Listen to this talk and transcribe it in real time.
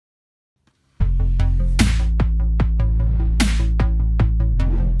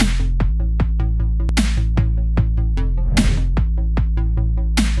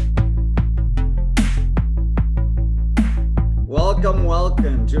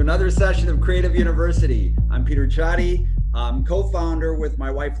another session of Creative University. I'm Peter Csathy. I'm co-founder with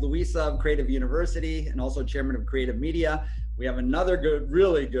my wife Louisa of Creative University and also chairman of Creative Media. We have another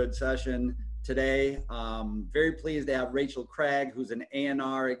really good session today. Very pleased to have Rachel Cragg, who's an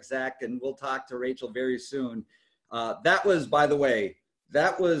A&R exec, and we'll talk to Rachel very soon. That was, by the way,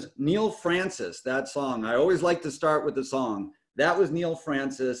 that was Neil Francis, that song. I always like to start with the song. That was Neil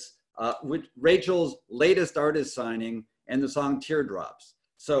Francis, with Rachel's latest artist signing, and the song Teardrops.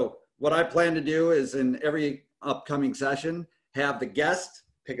 So what I plan to do is in every upcoming session, have the guest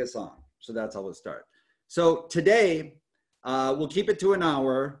pick a song. So that's how we'll start. So today, we'll keep it to an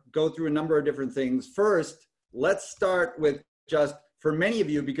hour, go through a number of different things. First, let's start with just, for many of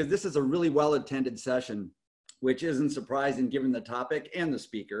you, because this is a really well-attended session, which isn't surprising given the topic and the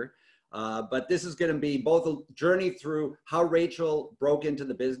speaker. But this is going to be both a journey through how Rachel broke into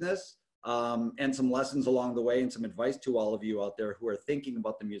the business and some lessons along the way and some advice to all of you out there who are thinking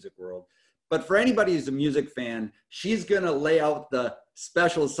about the music world. But for anybody who's a music fan, she's going to lay out the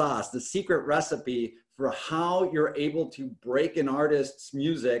special sauce, the secret recipe for how you're able to break an artist's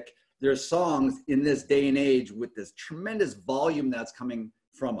music, their songs in this day and age with this tremendous volume that's coming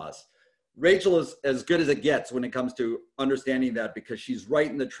from us. Rachel is as good as it gets when it comes to understanding that because she's right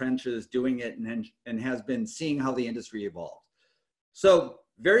in the trenches doing it and has been seeing how the industry evolves. So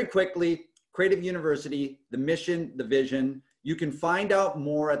very quickly, Creative University, the mission, the vision. You can find out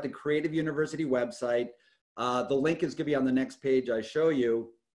more at the Creative University website. The link is going to be on the next page I show you.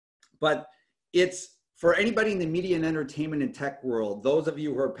 But it's for anybody in the media and entertainment and tech world, those of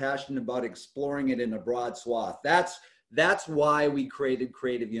you who are passionate about exploring it in a broad swath. That's why we created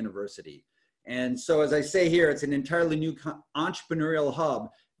Creative University. And so as I say here, it's an entirely new entrepreneurial hub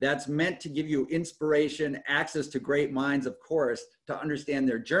that's meant to give you inspiration, access to great minds, of course, to understand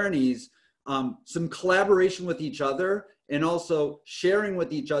their journeys, some collaboration with each other, and also sharing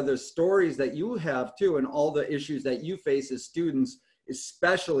with each other stories that you have too, and all the issues that you face as students,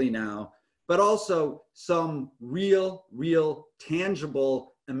 especially now, but also some real,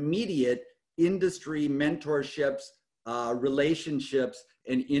 tangible, immediate industry mentorships, relationships,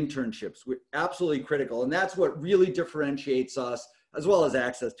 and internships. We're absolutely critical. And that's what really differentiates us, as well as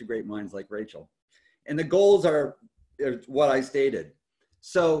access to great minds like Rachel. And the goals are what I stated.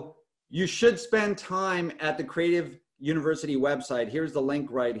 So you should spend time at the Creative University website. Here's the link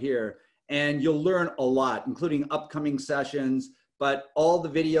right here. And you'll learn a lot, including upcoming sessions, but all the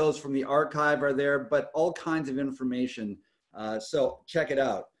videos from the archive are there, but all kinds of information. So check it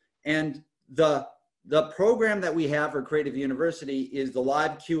out. And the program that we have for Creative University is the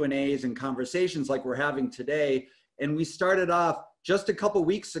live Q&As and conversations like we're having today. And we started off just a couple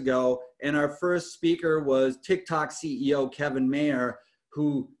weeks ago, and our first speaker was TikTok CEO Kevin Mayer,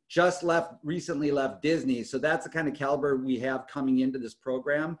 who just recently left Disney. So that's the kind of caliber we have coming into this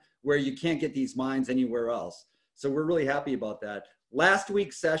program where you can't get these minds anywhere else. So we're really happy about that. Last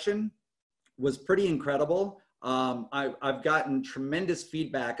week's session was pretty incredible. I've gotten tremendous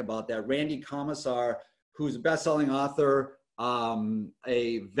feedback about that. Randy Commissar, who's a best-selling author,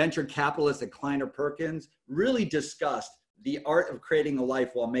 a venture capitalist at Kleiner Perkins, really discussed the art of creating a life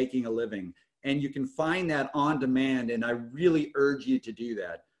while making a living. And you can find that on demand, and I really urge you to do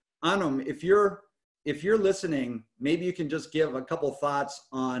that. Anum, if you're listening, maybe you can just give a couple thoughts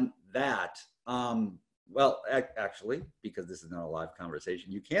on that. Well, actually, because this is not a live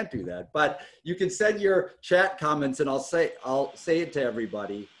conversation, you can't do that. But you can send your chat comments, and I'll say it to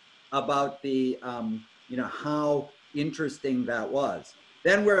everybody about the how interesting that was.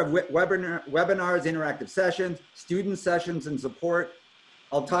 Then we have webinars, interactive sessions, student sessions, and support.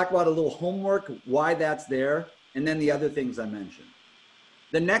 I'll talk about a little homework, why that's there, and then the other things I mentioned.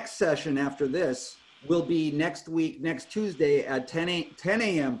 The next session after this will be next week, next Tuesday at 10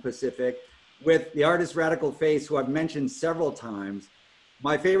 a.m. Pacific, with the artist Radical Face, who I've mentioned several times.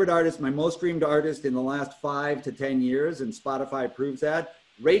 My favorite artist, my most streamed artist in the last 5 to 10 years, and Spotify proves that.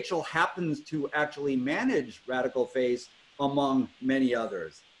 Rachel happens to actually manage Radical Face among many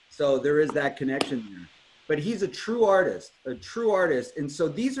others. So there is that connection there. But he's a true artist. And so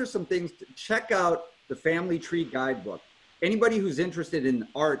these are some things to check out. The Family Tree Guidebook. Anybody who's interested in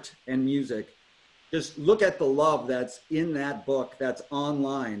art and music, just look at the love that's in that book that's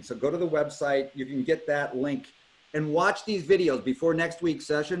online. So go to the website, you can get that link and watch these videos before next week's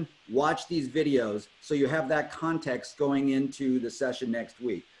session. Watch these videos so you have that context going into the session next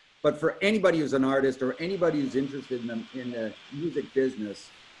week. But for anybody who's an artist or anybody who's interested in the music business,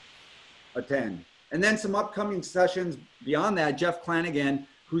 attend. And then some upcoming sessions beyond that, Jeff Clanagan,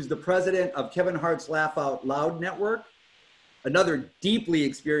 who's the president of Kevin Hart's Laugh Out Loud Network, another deeply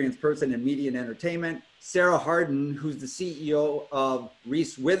experienced person in media and entertainment, Sarah Harden, who's the CEO of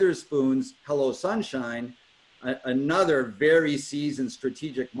Reese Witherspoon's Hello Sunshine, another very seasoned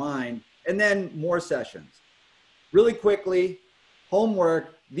strategic mind, and then more sessions. Really quickly,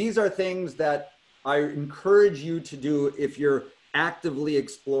 homework. These are things that I encourage you to do if you're actively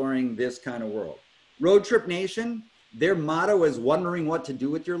exploring this kind of world. Road Trip Nation, their motto is wondering what to do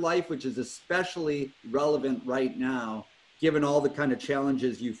with your life, which is especially relevant right now, given all the kind of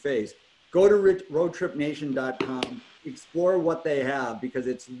challenges you face. Go to roadtripnation.com, explore what they have, because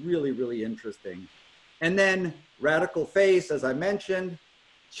it's really, really interesting. And then Radical Face, as I mentioned,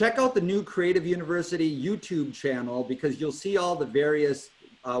 check out the new Creative University YouTube channel, because you'll see all the various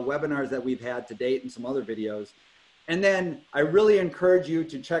webinars that we've had to date and some other videos. And then I really encourage you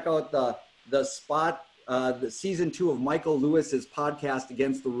to check out the season 2 of Michael Lewis's podcast,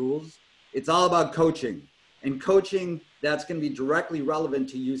 Against the Rules. It's all about coaching, and coaching that's going to be directly relevant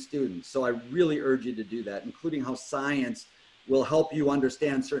to you students. So I really urge you to do that, including how science will help you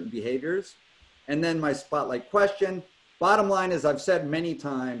understand certain behaviors. And then my spotlight question. Bottom line, as I've said many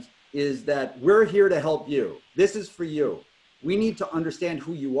times, is that we're here to help you. This is for you. We need to understand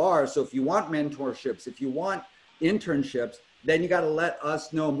who you are. So if you want mentorships, if you want internships, then you got to let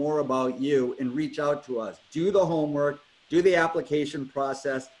us know more about you and reach out to us. Do the homework, do the application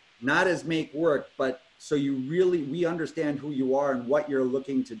process, not as make work, but so we understand who you are and what you're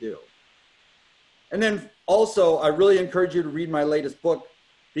looking to do. And then also, I really encourage you to read my latest book,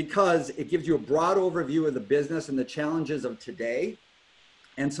 because it gives you a broad overview of the business and the challenges of today.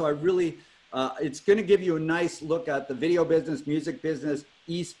 And so I really, it's going to give you a nice look at the video business, music business,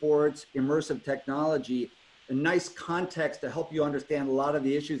 esports, immersive technology, a nice context to help you understand a lot of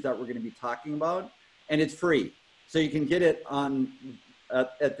the issues that we're going to be talking about. And it's free. So you can get it on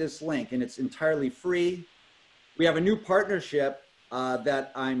at this link, and it's entirely free. We have a new partnership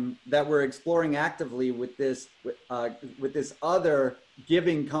that we're exploring actively with this other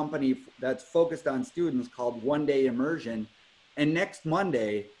giving company that's focused on students called One Day Immersion. And next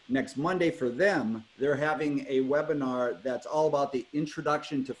Monday for them, they're having a webinar that's all about the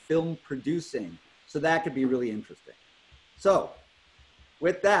introduction to film producing. So that could be really interesting. So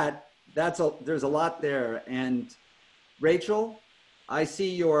with that, there's a lot there. And Rachel, I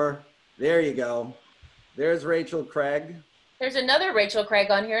see there you go. There's Rachel Cragg. There's another Rachel Cragg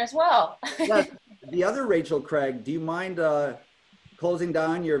on here as well. Yes, the other Rachel Cragg, do you mind closing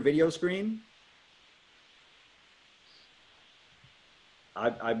down your video screen?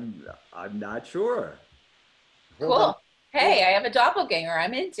 I'm not sure. Hold on. Hey, I have a doppelganger.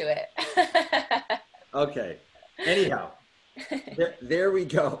 I'm into it. Okay. Anyhow, there we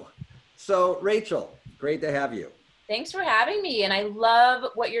go. So Rachel, great to have you. Thanks for having me. And I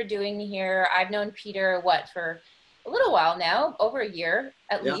love what you're doing here. I've known Peter, for a little while now, over a year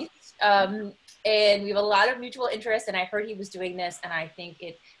at least. And we have a lot of mutual interest, and I heard he was doing this, and I think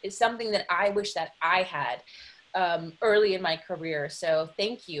it is something that I wish that I had early in my career. So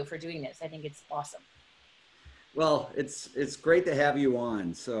thank you for doing this. I think it's awesome. Well, it's great to have you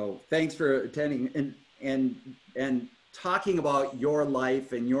on. So thanks for attending and talking about your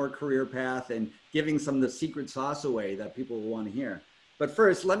life and your career path and giving some of the secret sauce away that people will want to hear. But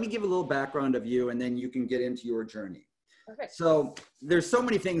first, let me give a little background of you, and then you can get into your journey. Okay. So there's so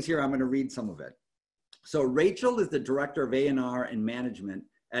many things here. I'm going to read some of it. So Rachel is the director of A&R and management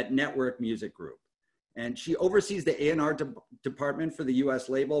at Nettwerk Music Group. And she oversees the A&R department for the US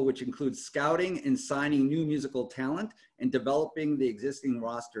label, which includes scouting and signing new musical talent and developing the existing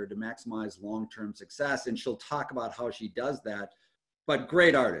roster to maximize long-term success. And she'll talk about how she does that, but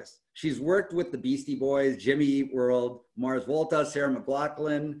great artist. She's worked with the Beastie Boys, Jimmy Eat World, Mars Volta, Sarah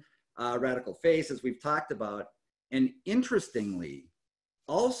McLachlan, Radical Face, as we've talked about. And interestingly,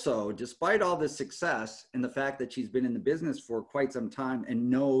 also, despite all this success and the fact that she's been in the business for quite some time and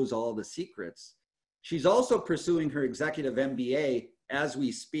knows all the secrets, she's also pursuing her executive MBA as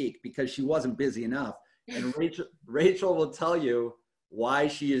we speak, because she wasn't busy enough. And Rachel will tell you why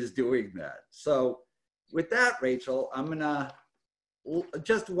she is doing that. So with that, Rachel, I'm gonna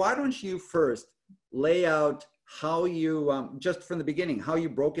why don't you first lay out how you, just from the beginning, how you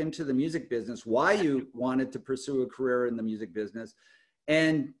broke into the music business, why you wanted to pursue a career in the music business.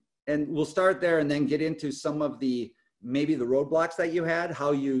 And we'll start there and then get into some of maybe the roadblocks that you had,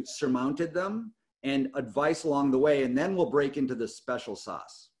 how you surmounted them, and advice along the way, and then we'll break into the special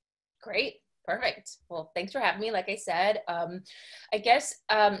sauce. Great, perfect. Well, thanks for having me. Like I said, I guess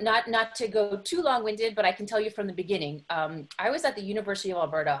not to go too long-winded, but I can tell you from the beginning. I was at the University of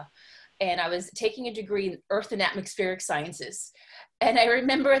Alberta, and I was taking a degree in Earth and Atmospheric Sciences. And I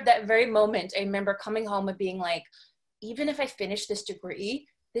remember at that very moment, I remember coming home and being like, even if I finish this degree,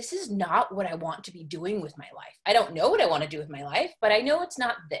 this is not what I want to be doing with my life. I don't know what I want to do with my life, but I know it's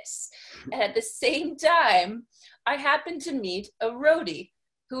not this. And at the same time, I happened to meet a roadie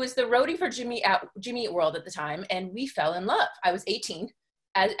who was the roadie for Jimmy Eat World at the time. And we fell in love. I was 18,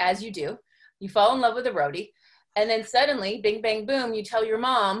 as you do. You fall in love with a roadie. And then suddenly, bing, bang, boom, you tell your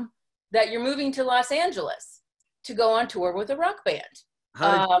mom that you're moving to Los Angeles to go on tour with a rock band.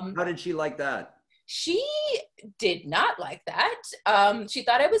 How did she like that? She did not like that. She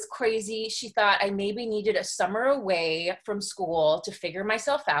thought I was crazy. She thought I maybe needed a summer away from school to figure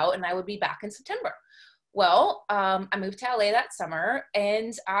myself out, and I would be back in September. Well, I moved to LA that summer,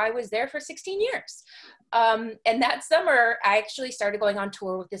 and I was there for 16 years. And that summer, I actually started going on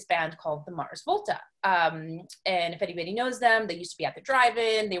tour with this band called the Mars Volta. And if anybody knows them, they used to be at the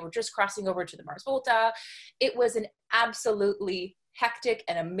drive-in. They were just crossing over to the Mars Volta. It was an absolutely hectic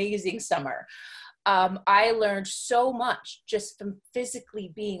and amazing summer. I learned so much just from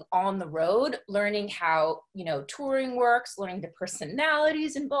physically being on the road, learning how, touring works, learning the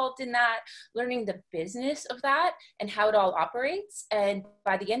personalities involved in that, learning the business of that and how it all operates. And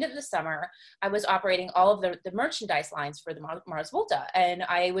by the end of the summer, I was operating all of the merchandise lines for the Mars Volta, and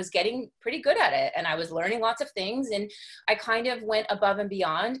I was getting pretty good at it. And I was learning lots of things, and I kind of went above and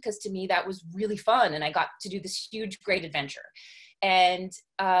beyond because to me that was really fun. And I got to do this huge, great adventure. And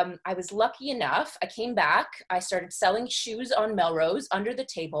I was lucky enough, I came back, I started selling shoes on Melrose under the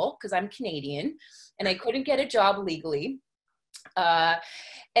table because I'm Canadian and I couldn't get a job legally. And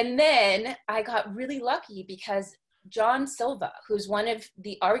then I got really lucky because John Silva, who's one of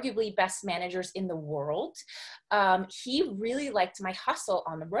the arguably best managers in the world, he really liked my hustle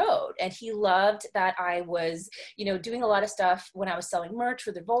on the road. And he loved that I was, doing a lot of stuff when I was selling merch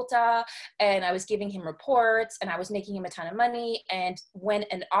for the Volta, and I was giving him reports, and I was making him a ton of money. And when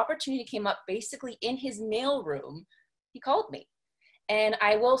an opportunity came up basically in his mailroom, he called me. And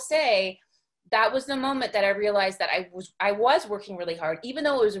I will say, that was the moment that I realized that I was working really hard, even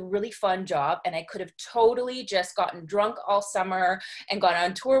though it was a really fun job and I could have totally just gotten drunk all summer and gone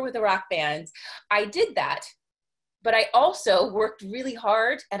on tour with a rock band. I did that, but I also worked really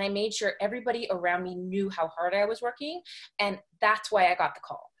hard and I made sure everybody around me knew how hard I was working. And that's why I got the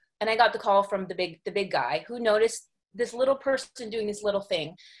call. And I got the call from the big guy who noticed this little person doing this little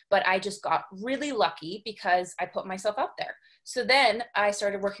thing, but I just got really lucky because I put myself out there. So then I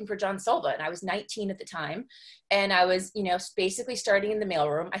started working for John Silva, and I was 19 at the time. And I was, basically starting in the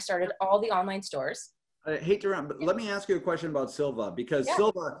mailroom. I started all the online stores. I hate to run, but let me ask you a question about Silva, because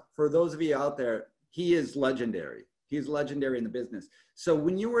Silva, for those of you out there, he is legendary. He's legendary in the business. So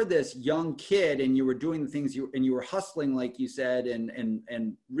when you were this young kid and you were doing the things you were hustling, like you said,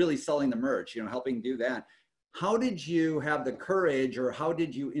 and really selling the merch, helping do that, how did you have the courage, or how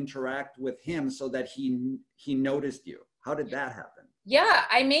did you interact with him so that he noticed you? How did that happen? Yeah,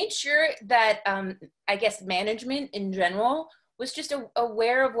 I made sure that, I guess management in general was just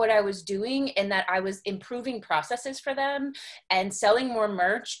aware of what I was doing and that I was improving processes for them and selling more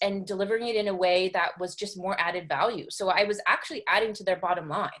merch and delivering it in a way that was just more added value. So I was actually adding to their bottom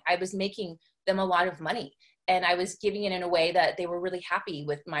line. I was making them a lot of money. And I was giving it in a way that they were really happy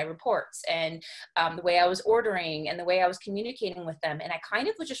with my reports and the way I was ordering and the way I was communicating with them. And I kind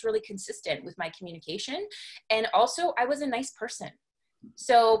of was just really consistent with my communication. And also I was a nice person.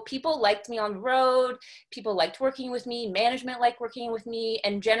 So people liked me on the road. People liked working with me. Management liked working with me.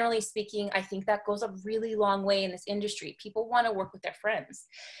 And generally speaking, I think that goes a really long way in this industry. People want to work with their friends.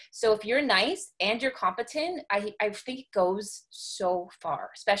 So if you're nice and you're competent, I think it goes so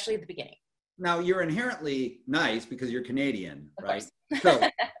far, especially at the beginning. Now, you're inherently nice because you're Canadian, right? So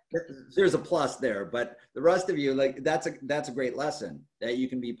there's a plus there, but the rest of you, like, that's a great lesson, that you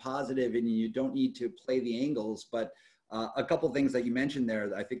can be positive and you don't need to play the angles. But a couple of things that you mentioned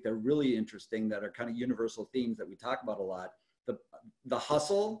there, I think they're really interesting, that are kind of universal themes that we talk about a lot. The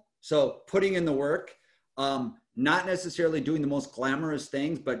hustle, so putting in the work, not necessarily doing the most glamorous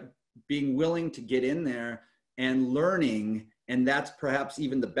things, but being willing to get in there and learning. And that's perhaps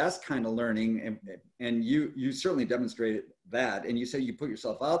even the best kind of learning. And you certainly demonstrated that. And you said you put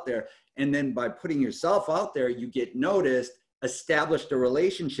yourself out there. And then by putting yourself out there, you get noticed, established a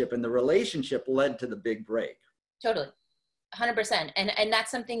relationship, and the relationship led to the big break. Totally. 100%. And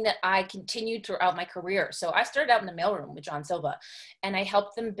that's something that I continued throughout my career. So I started out in the mailroom with John Silva, and I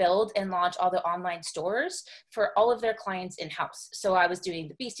helped them build and launch all the online stores for all of their clients in-house. So I was doing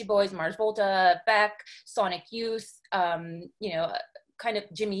the Beastie Boys, Mars Volta, Beck, Sonic Youth, kind of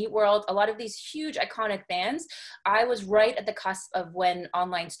Jimmy Eat World, a lot of these huge iconic bands, I was right at the cusp of when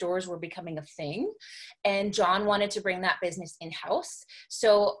online stores were becoming a thing. And John wanted to bring that business in-house.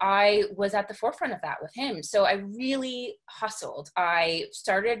 So I was at the forefront of that with him. So I really hustled. I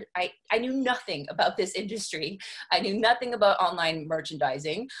knew nothing about this industry. I knew nothing about online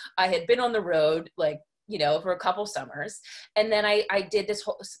merchandising. I had been on the road, like, you know, for a couple summers. And then I did this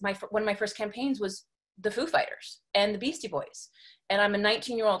one of my first campaigns was the Foo Fighters and the Beastie Boys. And I'm a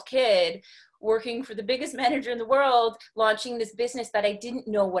 19-year-old kid working for the biggest manager in the world, launching this business that I didn't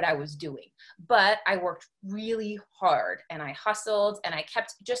know what I was doing. But I worked really hard and I hustled and I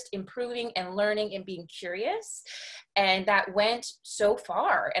kept just improving and learning and being curious. And that went so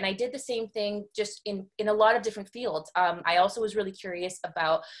far. And I did the same thing just in a lot of different fields. I also was really curious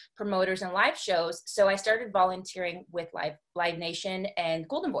about promoters and live shows. So I started volunteering with Live Nation and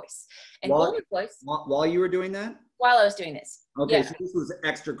Golden Voice. And Golden Voice. While you were doing that? While I was doing this. Okay, yeah. So this was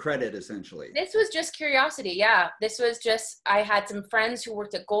extra credit, essentially. This was just curiosity, yeah. This was just, I had some friends who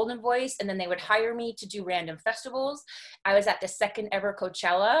worked at Golden Voice, and then they would hire me to do random festivals. I was at the second ever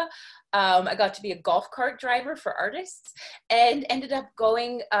Coachella. I got to be a golf cart driver for artists, and ended up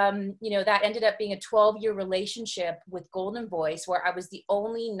going, that ended up being a 12-year relationship with Golden Voice, where I was the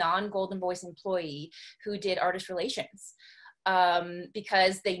only non-Golden Voice employee who did artist relations.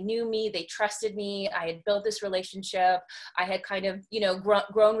 Because they knew me, they trusted me, I had built this relationship, I had kind of,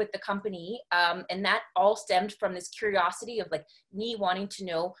 grown with the company. And that all stemmed from this curiosity of like me wanting to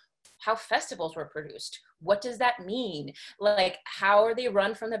know how festivals were produced. What does that mean? Like, how are they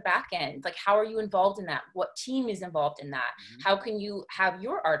run from the back end? Like, how are you involved in that? What team is involved in that? Mm-hmm. How can you have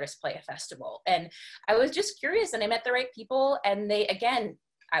your artist play a festival? And I was just curious, and I met the right people, and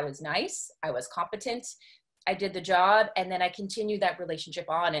I was nice, I was competent, I did the job, and then I continued that relationship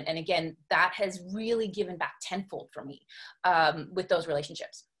on. And again, that has really given back tenfold for me with those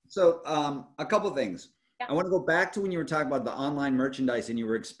relationships. So a couple of things. Yeah. I want to go back to when you were talking about the online merchandise and you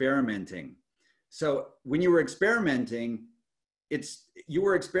were experimenting. So when you were experimenting, you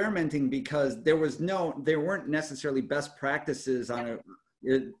were experimenting because there weren't necessarily best practices on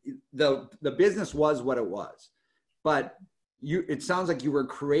it. The business was what it was, but it sounds like you were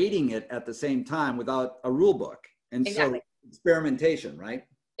creating it at the same time without a rule book. And exactly. So experimentation, right?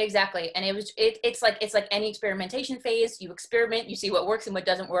 Exactly. And it's like any experimentation phase. You experiment, you see what works and what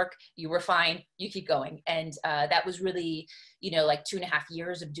doesn't work, you refine, you keep going. And that was really, like 2.5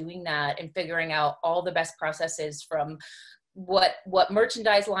 years of doing that and figuring out all the best processes, from what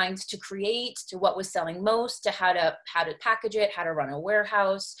merchandise lines to create, to what was selling most, to how to package it, how to run a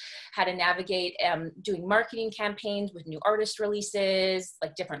warehouse, how to navigate doing marketing campaigns with new artist releases,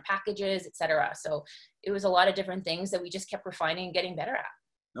 like different packages, etc. So it was a lot of different things that we just kept refining and getting better at.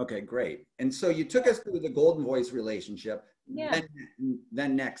 Okay, great. And so you took us through the Golden Voice relationship. Yeah.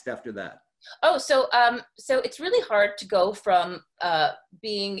 Then next after that. Oh, so it's really hard to go from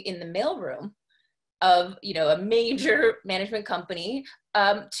being in the mailroom of a major management company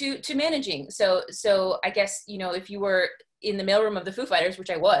to managing. So I guess if you were in the mailroom of the Foo Fighters, which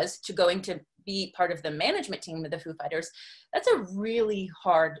I was, to going to be part of the management team of the Foo Fighters, that's a really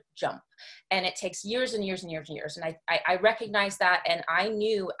hard jump. And it takes years and years and years and years. And I recognized that. And I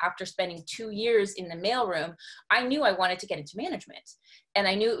knew after spending 2 years in the mailroom, I knew I wanted to get into management. And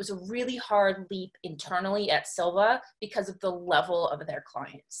I knew it was a really hard leap internally at Silva because of the level of their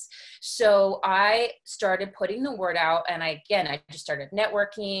clients. So I started putting the word out. And I just started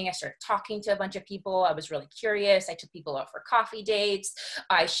networking. I started talking to a bunch of people. I was really curious. I took people out for coffee dates.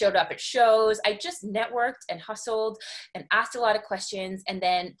 I showed up at shows. I just networked and hustled and asked a lot of questions. And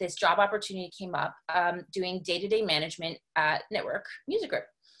then this job opportunity came up doing day-to-day management at Nettwerk Music Group.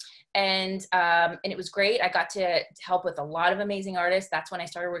 And it was great. I got to help with a lot of amazing artists. That's when I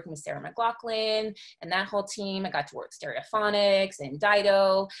started working with Sarah McLachlan and that whole team. I got to work with Stereophonics and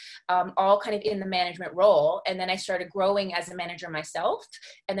Dido, all kind of in the management role. And then I started growing as a manager myself,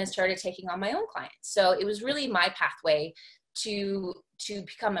 and then started taking on my own clients. So it was really my pathway to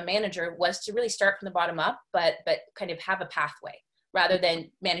become a manager, was to really start from the bottom up, but kind of have a pathway rather than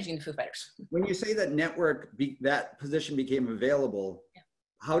managing the Foo Fighters. When you say that that position became available, yeah,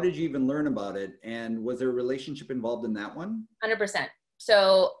 how did you even learn about it? And was there a relationship involved in that one? 100%.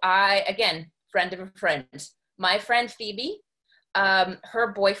 So friend of a friend. My friend Phoebe,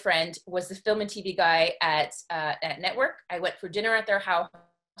 her boyfriend was the film and TV guy at Nettwerk. I went for dinner at their house.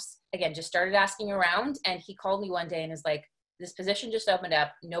 Again, just started asking around, and he called me one day and is like, "This position just opened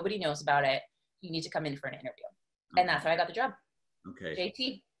up. Nobody knows about it. You need to come in for an interview." Okay. And that's how I got the job. Okay.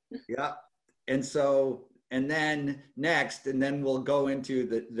 JT. Yeah. And then next, and then we'll go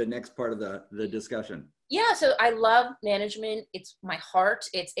into the next part of the discussion. Yeah, so I love management. It's my heart.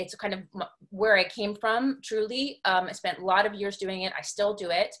 It's kind of where I came from, truly. I spent a lot of years doing it. I still do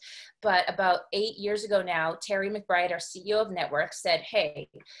it. But about 8 years ago now, Terry McBride, our CEO of Nettwerk, said, hey,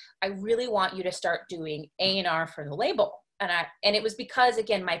 I really want you to start doing A&R for the label. And it was because,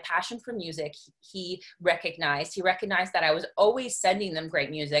 again, my passion for music, he recognized that I was always sending them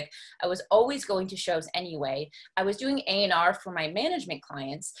great music. I was always going to shows anyway. I was doing A&R for my management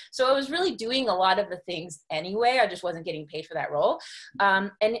clients. So I was really doing a lot of the things anyway. I just wasn't getting paid for that role.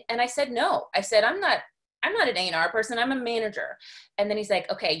 And I said, no, I said, I'm not an A&R person, I'm a manager. And then he's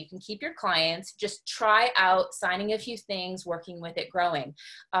like, okay, you can keep your clients, just try out signing a few things, working with it, growing.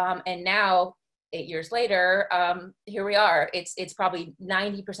 And now, 8 years later, here we are. It's probably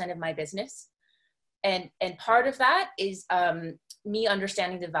 90% of my business. And part of that is me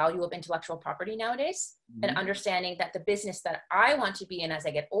understanding the value of intellectual property nowadays, and understanding that the business that I want to be in as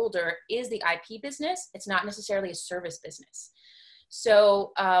I get older is the IP business. It's not necessarily a service business.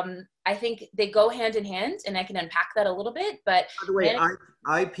 So I think they go hand in hand, and I can unpack that a little bit. But by the way,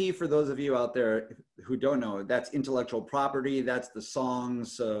 IP, for those of you out there who don't know, that's intellectual property. That's the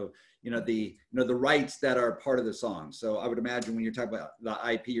songs. So the rights that are part of the song. So I would imagine when you're talking about the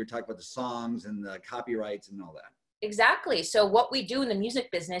IP, you're talking about the songs and the copyrights and all that. Exactly. So what we do in the music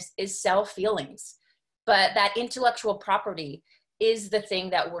business is sell feelings, but that intellectual property is the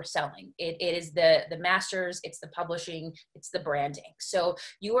thing that we're selling. It is the masters, it's the publishing, it's the branding. So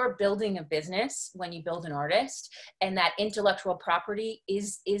you are building a business when you build an artist, and that intellectual property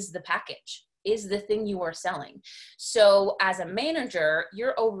is the package, is the thing you are selling. So as a manager,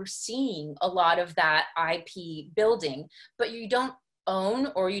 you're overseeing a lot of that IP building, but you don't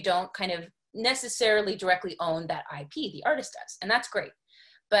own, or you don't kind of necessarily directly own that IP. The artist does, and that's great.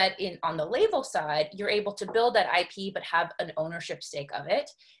 But on the label side, you're able to build that IP, but have an ownership stake of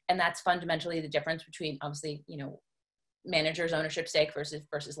it. And that's fundamentally the difference between, obviously, manager's ownership stake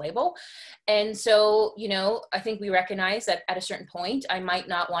versus label. And so, I think we recognize that at a certain point, I might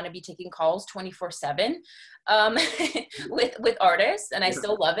not want to be taking calls 24/7 with artists, and I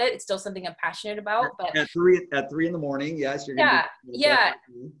still love it. It's still something I'm passionate about. But at three in the morning, yes, you're gonna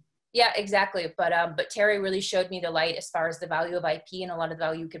Yeah, exactly. But Terry really showed me the light as far as the value of IP and a lot of the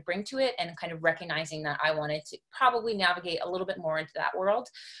value you could bring to it, and kind of recognizing that I wanted to probably navigate a little bit more into that world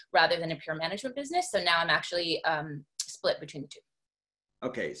rather than a pure management business. So now I'm actually split between the two.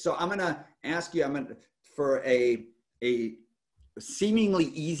 Okay, so I'm gonna ask you, for a seemingly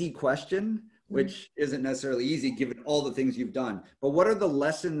easy question, which isn't necessarily easy given all the things you've done. But what are the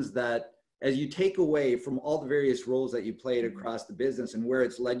lessons that, as you take away from all the various roles that you played across the business and where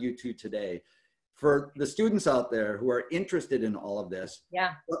it's led you to today, for the students out there who are interested in all of this,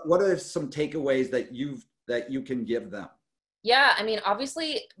 what are some takeaways that you can give them? Yeah, I mean,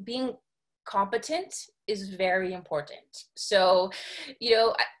 obviously being competent is very important. So,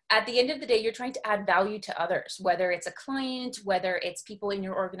 at the end of the day, you're trying to add value to others, whether it's a client, whether it's people in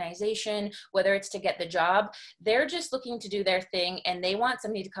your organization, whether it's to get the job. They're just looking to do their thing, and they want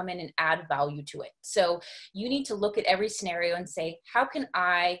somebody to come in and add value to it. So you need to look at every scenario and say, how can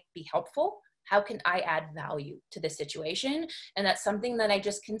I be helpful? How can I add value to this situation? And that's something that I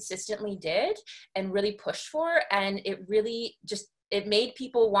just consistently did and really pushed for. And it really it made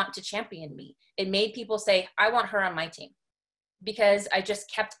people want to champion me. It made people say, I want her on my team, because I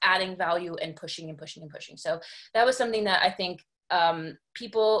just kept adding value and pushing and pushing and pushing. So that was something that I think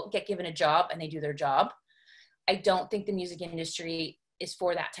people get given a job and they do their job. I don't think the music industry is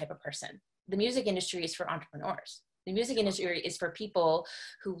for that type of person. The music industry is for entrepreneurs. The music industry is for people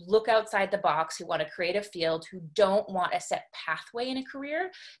who look outside the box, who want to create a field, who don't want a set pathway in a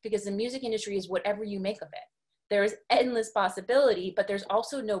career, because the music industry is whatever you make of it. There is endless possibility, but there's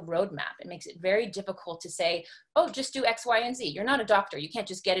also no roadmap. It makes it very difficult to say, oh, just do X, Y, and Z. You're not a doctor. You can't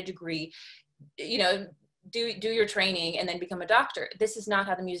just get a degree, do your training and then become a doctor. This is not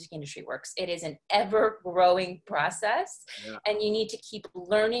how the music industry works. It is an ever-growing process, and you need to keep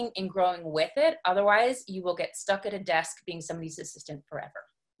learning and growing with it. Otherwise, you will get stuck at a desk being somebody's assistant forever.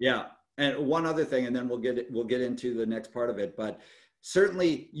 Yeah, and one other thing, and then we'll get into the next part of it, but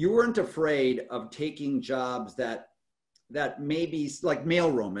certainly you weren't afraid of taking jobs that maybe, like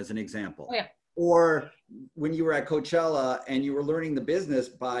mailroom as an example. Oh, yeah. Or when you were at Coachella and you were learning the business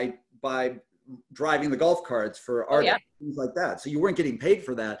by driving the golf carts for artists, things like that. So you weren't getting paid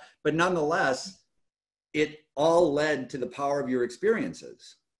for that, but nonetheless, it all led to the power of your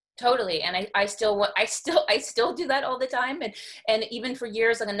experiences. Totally. And I still do that all the time. And even for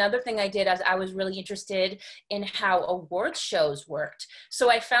years, like another thing I did as I was really interested in how awards shows worked.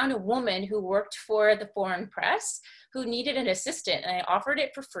 So I found a woman who worked for the foreign press who needed an assistant, and I offered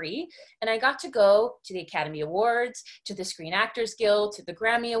it for free. And I got to go to the Academy Awards, to the Screen Actors Guild, to the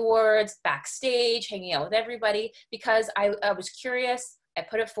Grammy Awards, backstage, hanging out with everybody, because I was curious. I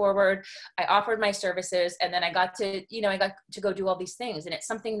put it forward, I offered my services, and then I got to go do all these things. And it's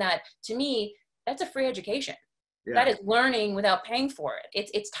something that, to me, that's a free education. Yeah. That is learning without paying for it.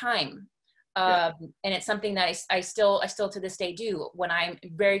 It's time. Yeah. And it's something that I still to this day do. When I'm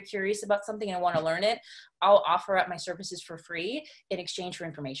very curious about something and I want to learn it, I'll offer up my services for free in exchange for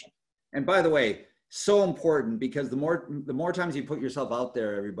information. And by the way, so important, because the more times you put yourself out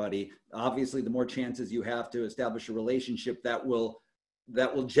there, everybody, obviously the more chances you have to establish a relationship that will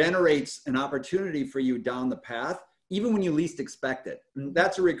generate an opportunity for you down the path, even when you least expect it. And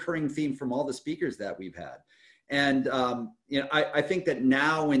that's a recurring theme from all the speakers that we've had. And I think that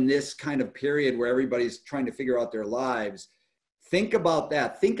now in this kind of period where everybody's trying to figure out their lives, think about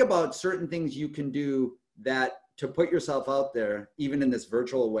that. Think about certain things you can do to put yourself out there, even in this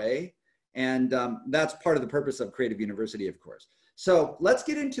virtual way. And that's part of the purpose of Creative University, of course. So let's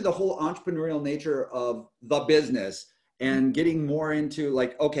get into the whole entrepreneurial nature of the business and getting more into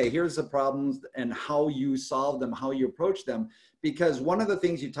like, okay, here's the problems and how you solve them, how you approach them. Because one of the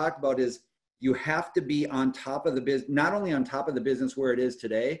things you talked about is you have to be on top of the business, not only on top of the business where it is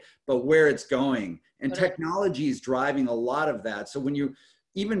today, but where it's going. And technology is driving a lot of that. So when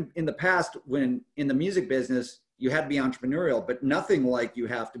even in the past, when in the music business, you had to be entrepreneurial, but nothing like you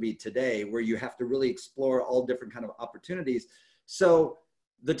have to be today, where you have to really explore all different kind of opportunities. So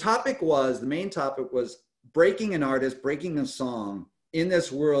the main topic was breaking an artist, breaking a song in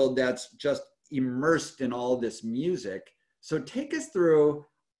this world that's just immersed in all this music. So take us through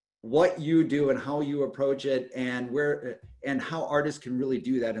what you do and how you approach it, and how artists can really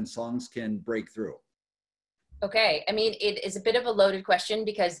do that and songs can break through. Okay. I mean, it is a bit of a loaded question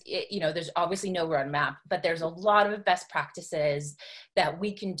because there's obviously no roadmap, but there's a lot of best practices that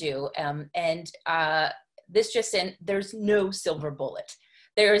we can do. There's no silver bullet.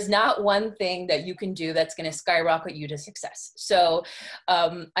 There is not one thing that you can do that's going to skyrocket you to success. So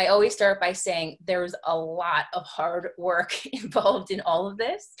I always start by saying there's a lot of hard work involved in all of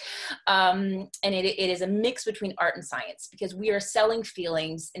this. And it is a mix between art and science, because we are selling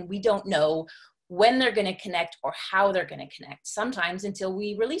feelings and we don't know when they're going to connect or how they're going to connect, sometimes until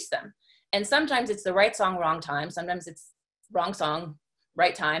we release them. And sometimes it's the right song, wrong time. Sometimes it's wrong song,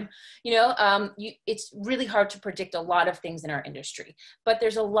 right time. It's really hard to predict a lot of things in our industry, but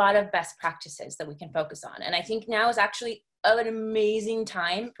there's a lot of best practices that we can focus on. And I think now is actually an amazing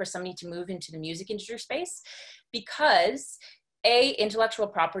time for somebody to move into the music industry space, because intellectual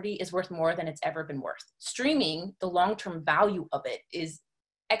property is worth more than it's ever been worth. Streaming, the long-term value of it is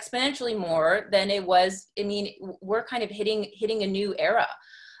exponentially more than it was. I mean, we're kind of hitting a new era.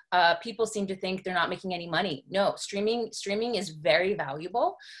 People seem to think they're not making any money. No, streaming is very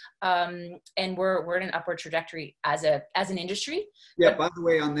valuable, and we're in an upward trajectory as an industry. Yeah. By the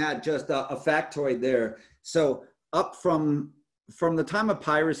way, on that, just a factoid there. So up from the time of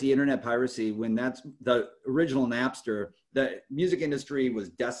piracy, internet piracy, when that's the original Napster, the music industry was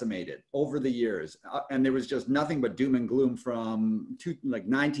decimated over the years, and there was just nothing but doom and gloom from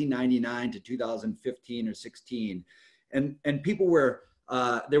 1999 to 2015 or 16, and people were.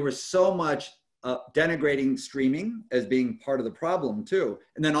 There was so much denigrating streaming as being part of the problem too.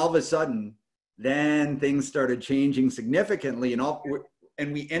 And then all of a sudden, then things started changing significantly,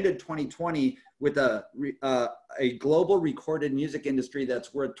 and we ended 2020 with a global recorded music industry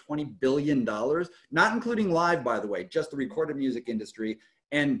that's worth $20 billion, not including live, by the way, just the recorded music industry.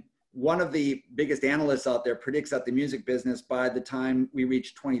 And one of the biggest analysts out there predicts that the music business, by the time we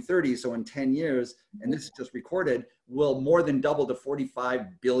reach 2030, so in 10 years, and this is just recorded, will more than double to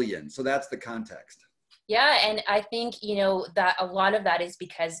 45 billion. So that's the context. Yeah. And I think, that a lot of that is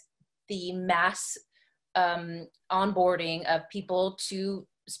because the mass onboarding of people to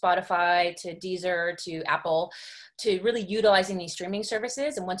Spotify, to Deezer, to Apple, to really utilizing these streaming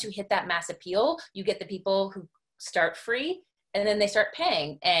services. And once you hit that mass appeal, you get the people who start free, and then they start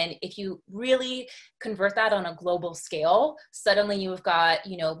paying. And if you really convert that on a global scale, suddenly you've got,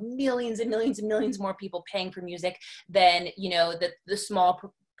 millions and millions and millions more people paying for music than, the small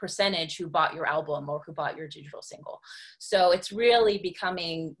percentage who bought your album or who bought your digital single. So it's really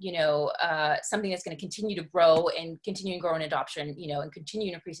becoming, something that's going to continue to grow and continue to grow in adoption, and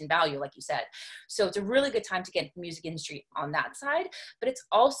continue to increase in value, like you said. So it's a really good time to get the music industry on that side. But it's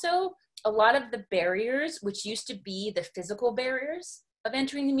also a lot of the barriers, which used to be the physical barriers, of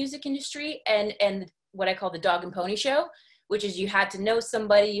entering the music industry and what I call the dog and pony show, which is you had to know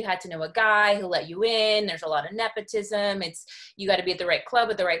somebody, you had to know a guy who let you in. There's a lot of nepotism. You got to be at the right club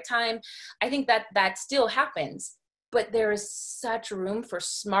at the right time. I think that still happens, but there is such room for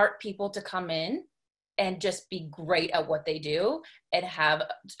smart people to come in and just be great at what they do and have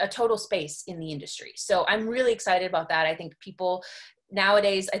a total space in the industry. So I'm really excited about that. I think people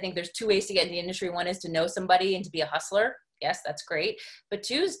nowadays, I think there's two ways to get in the industry. One is to know somebody and to be a hustler. Yes, that's great. But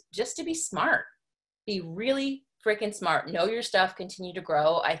two is just to be smart, be really freaking smart, know your stuff, continue to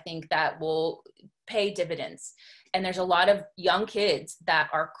grow. I think that will pay dividends. And there's a lot of young kids that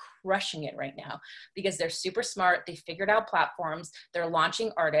are crushing it right now because they're super smart. They figured out platforms, they're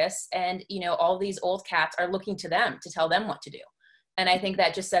launching artists, and all these old cats are looking to them to tell them what to do. And I think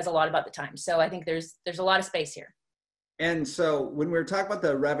that just says a lot about the time. So I think there's a lot of space here. And so when we were talking about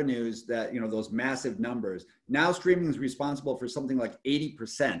the revenues that, those massive numbers, now streaming is responsible for something like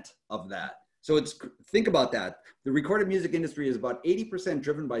 80% of that. So think about that. The recorded music industry is about 80%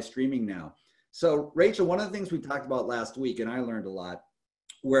 driven by streaming now. So Rachel, one of the things we talked about last week, and I learned a lot,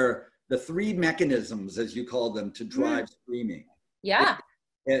 were the three mechanisms, as you call them, to drive streaming. Yeah.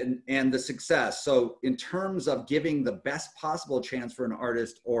 And the success. So in terms of giving the best possible chance for an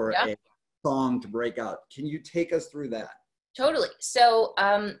artist or a song to break out, can you take us through that? Totally. So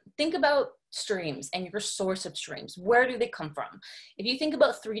think about streams and your source of streams. Where do they come from? If you think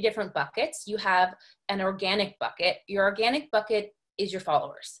about three different buckets, you have an organic bucket. Your organic bucket is your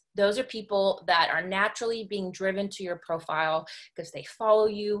followers. Those are people that are naturally being driven to your profile because they follow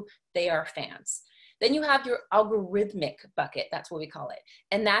you, they are fans. Then you have your algorithmic bucket, that's what we call it.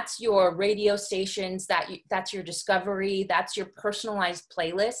 And that's your radio stations, that's your discovery, that's your personalized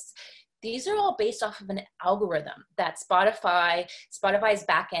playlists. These are all based off of an algorithm that Spotify's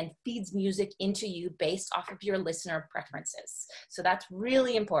backend feeds music into you based off of your listener preferences. So that's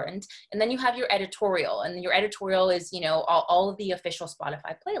really important. And then you have your editorial, and your editorial is, all of the official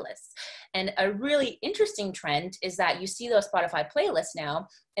Spotify playlists. And a really interesting trend is that you see those Spotify playlists now,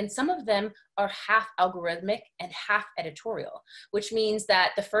 and some of them are half algorithmic and half editorial, which means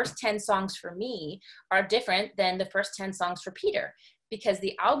that the first 10 songs for me are different than the first 10 songs for Peter, because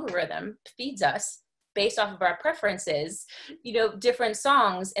the algorithm feeds us based off of our preferences, different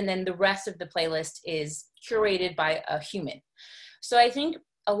songs, and then the rest of the playlist is curated by a human. So I think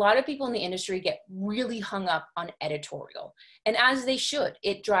a lot of people in the industry get really hung up on editorial, and as they should.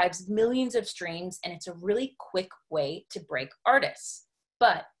 It drives millions of streams, and it's a really quick way to break artists.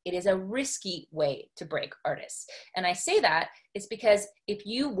 But it is a risky way to break artists. And I say that it's because if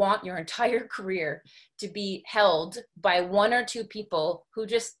you want your entire career to be held by one or two people who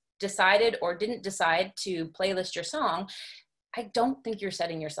just decided or didn't decide to playlist your song, I don't think you're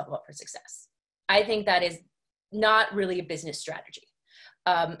setting yourself up for success. I think that is not really a business strategy.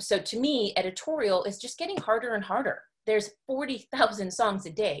 So to me, editorial is just getting harder and harder. There's 40,000 songs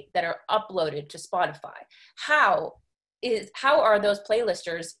a day that are uploaded to Spotify. How are those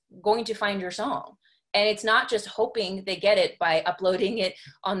playlisters going to find your song? And it's not just hoping they get it by uploading it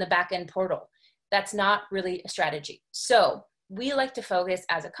on the back-end portal. That's not really a strategy. So we like to focus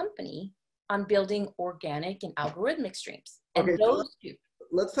as a company on building organic and algorithmic streams. And okay, those two.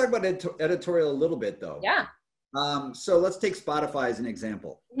 Let's talk about editorial a little bit though. Yeah. So let's take Spotify as an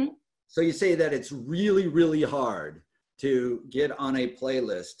example. Mm-hmm. So you say that it's really, really hard to get on a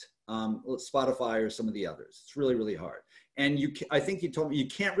playlist, Spotify or some of the others. It's really, really hard. And I think you told me you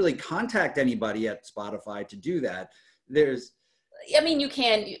can't really contact anybody at Spotify to do that. You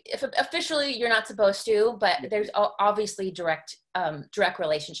can, if officially you're not supposed to, but there's obviously direct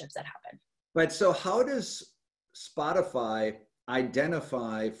relationships that happen. But so how does Spotify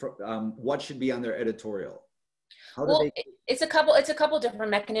identify what should be on their editorial? It's a couple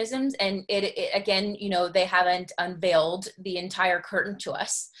different mechanisms, and it again, they haven't unveiled the entire curtain to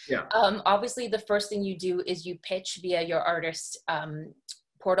us. Yeah. Obviously, the first thing you do is you pitch via your artist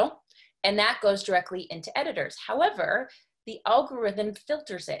portal, and that goes directly into editors. However, the algorithm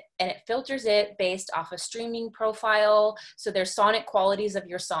filters it, and it filters it based off a streaming profile. So there's sonic qualities of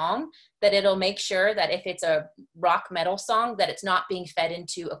your song that it'll make sure that if it's a rock metal song, that it's not being fed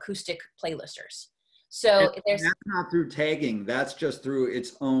into acoustic playlisters. So that's not through tagging, that's just through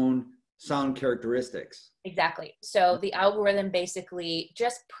its own sound characteristics. Exactly. So the algorithm basically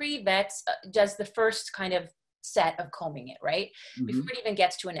just pre-vets, does the first kind of set of combing it, right? Mm-hmm. Before it even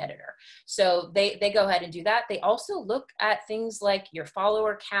gets to an editor. So they go ahead and do that. They also look at things like your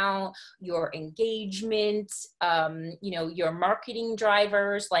follower count, your engagement, your marketing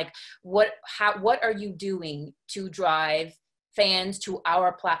drivers, like what are you doing to drive fans to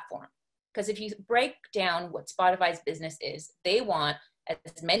our platform? Because if you break down what Spotify's business is, they want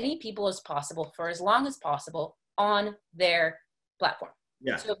as many people as possible for as long as possible on their platform.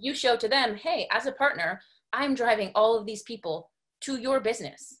 Yeah. So if you show to them, hey, as a partner, I'm driving all of these people to your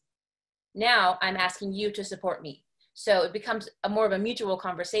business. Now I'm asking you to support me. So it becomes more of a mutual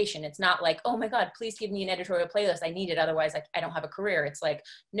conversation. It's not like, oh my God, please give me an editorial playlist. I need it. Otherwise I don't have a career. It's like,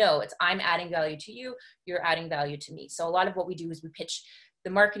 no, it's I'm adding value to you. You're adding value to me. So a lot of what we do is we pitch the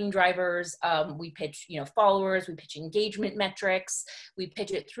marketing drivers, we pitch, followers, we pitch engagement metrics, we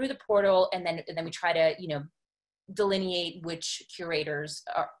pitch it through the portal. And then we try to, delineate which curators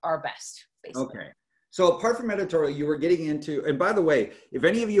are best, basically. Okay. So apart from editorial, you were getting into, and by the way, if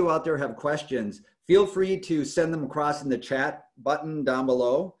any of you out there have questions, feel free to send them across in the chat button down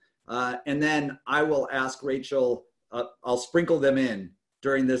below. And then I will ask Rachel, I'll sprinkle them in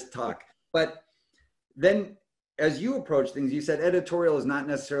during this talk. But then as you approach things, you said editorial is not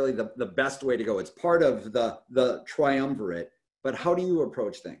necessarily the best way to go. It's part of the triumvirate, but how do you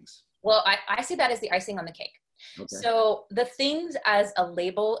approach things? Well, I see that as the icing on the cake. Okay. So the things as a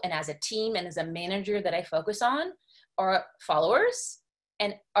label and as a team and as a manager that I focus on are followers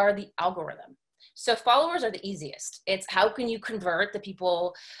and are the algorithm. So followers are the easiest. It's how can you convert the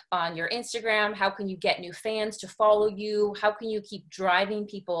people on your Instagram? How can you get new fans to follow you? How can you keep driving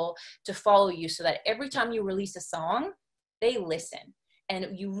people to follow you so that every time you release a song, they listen?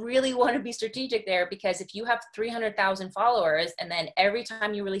 And you really want to be strategic there, because if you have 300,000 followers and then every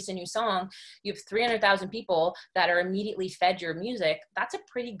time you release a new song, you have 300,000 people that are immediately fed your music, that's a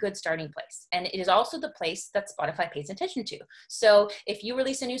pretty good starting place. And it is also the place that Spotify pays attention to. So if you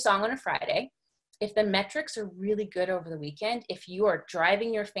release a new song on a Friday, if the metrics are really good over the weekend, if you are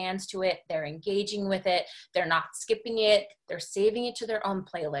driving your fans to it, they're engaging with it, they're not skipping it, they're saving it to their own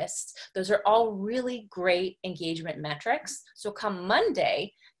playlists, those are all really great engagement metrics. So come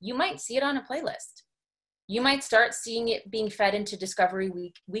Monday, you might see it on a playlist. You might start seeing it being fed into Discovery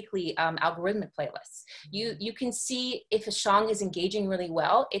Weekly algorithmic playlists. You can see if a song is engaging really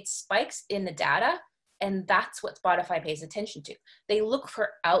well, it spikes in the data. And that's what Spotify pays attention to. They look for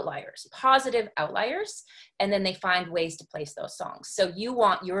outliers, positive outliers, and then they find ways to place those songs. So you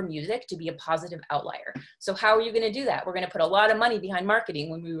want your music to be a positive outlier. So how are you going to do that? We're going to put a lot of money behind marketing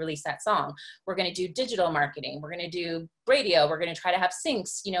when we release that song. We're going to do digital marketing. We're going to do radio. We're going to try to have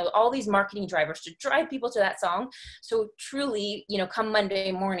syncs, all these marketing drivers to drive people to that song. So truly, come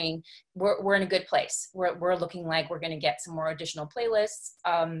Monday morning, we're in a good place. We're looking like we're going to get some more additional playlists.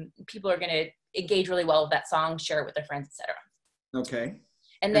 People are going to engage really well with that song, share it with their friends, etc. Okay.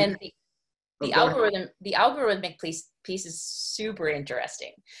 And then the algorithmic piece is super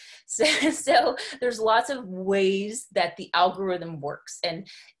interesting. So there's lots of ways that the algorithm works. And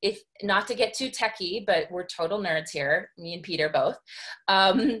if not to get too techie, but we're total nerds here, me and Peter both.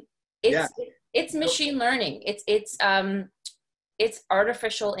 It's machine learning. It's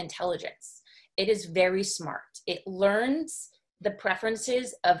artificial intelligence. It is very smart. It learns the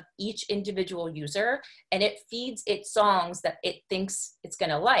preferences of each individual user, and it feeds it songs that it thinks it's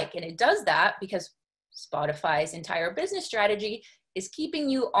going to like. And it does that because Spotify's entire business strategy is keeping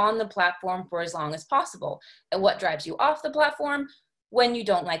you on the platform for as long as possible. And what drives you off the platform? When you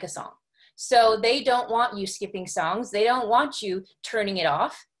don't like a song. So they don't want you skipping songs. They don't want you turning it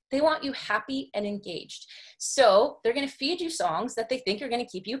off. They want you happy and engaged. So they're going to feed you songs that they think are going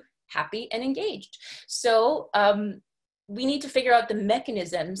to keep you happy and engaged. So, we need to figure out the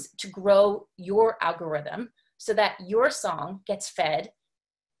mechanisms to grow your algorithm so that your song gets fed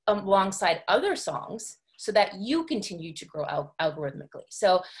alongside other songs so that you continue to grow algorithmically.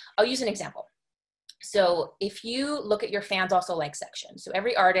 So I'll use an example. So if you look at your fans also like section, so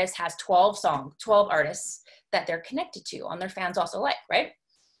every artist has 12 artists that they're connected to on their fans also like, right?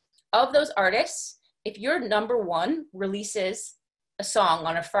 Of those artists, if your number one releases a song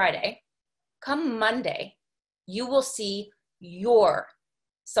on a Friday, come Monday, you will see your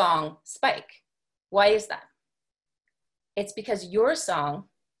song spike. Why is that? It's because your song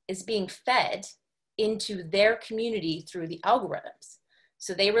is being fed into their community through the algorithms.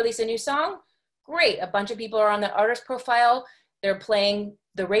 So they release a new song, great. A bunch of people are on the artist profile. They're playing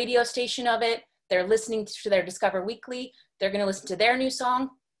the radio station of it. They're listening to their Discover Weekly. They're going to listen to their new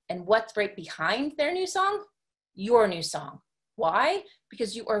song. And what's right behind their new song? Your new song. Why?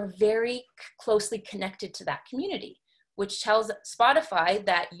 Because you are very closely connected to that community, which tells Spotify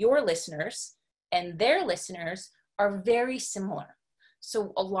that your listeners and their listeners are very similar.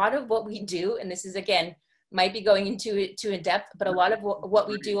 So a lot of what we do, and this is, again, might be going into it too in depth, but a lot of what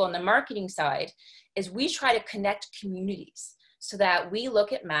we do on the marketing side is we try to connect communities so that we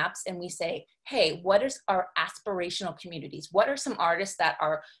look at maps and we say, hey, what is our aspirational communities? What are some artists that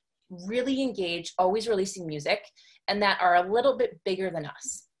are really engaged, always releasing music, and that are a little bit bigger than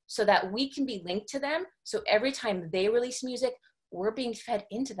us, so that we can be linked to them. So every time they release music, we're being fed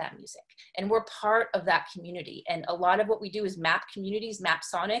into that music, and we're part of that community. And a lot of what we do is map communities, map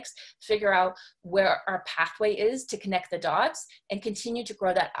sonics, figure out where our pathway is to connect the dots and continue to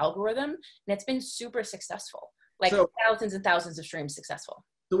grow that algorithm. And it's been super successful, like so, thousands and thousands of streams successful.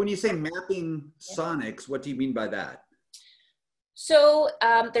 So when you say mapping sonics, what do you mean by that? So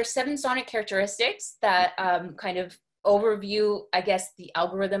there's 7 sonic characteristics that kind of overview, I guess, the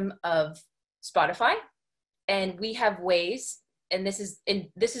algorithm of Spotify. And we have ways, and this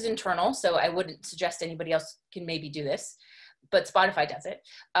is internal, so I wouldn't suggest anybody else can maybe do this, but Spotify does it.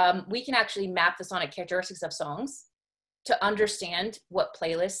 We can actually map the sonic characteristics of songs to understand what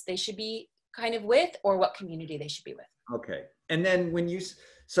playlists they should be kind of with, or what community they should be with. Okay. And then when you,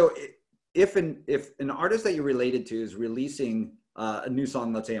 so if an artist that you're related to is releasing a new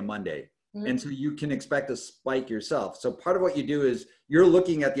song, let's say on Monday, and so you can expect a spike yourself. So part of what you do is you're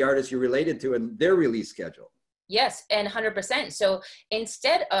looking at the artist you're related to and their release schedule. Yes, and 100%. So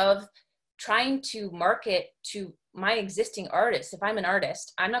instead of trying to market to my existing artists, if I'm an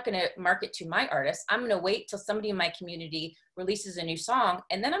artist, I'm not going to market to my artist. I'm going to wait till somebody in my community releases a new song,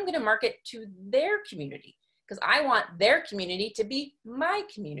 and then I'm going to market to their community, because I want their community to be my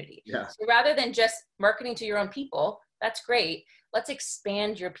community. Yeah. So rather than just marketing to your own people, that's great. Let's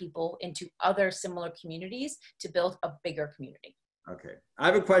expand your people into other similar communities to build a bigger community. Okay. I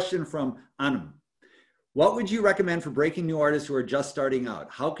have a question from Anum. What would you recommend for breaking new artists who are just starting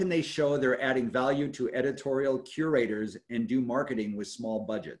out? How can they show they're adding value to editorial curators and do marketing with small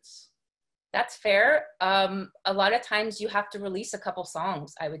budgets? That's fair. A lot of times you have to release a couple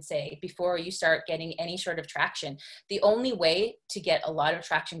songs, I would say, before you start getting any sort of traction. The only way to get a lot of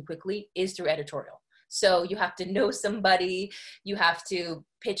traction quickly is through editorial. So you have to know somebody, you have to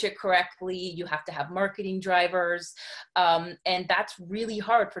pitch it correctly, you have to have marketing drivers. And that's really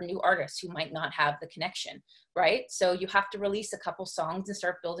hard for new artists who might not have the connection, right? So you have to release a couple songs and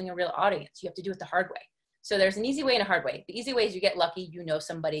start building a real audience. You have to do it the hard way. So there's an easy way and a hard way. The easy way is you get lucky, you know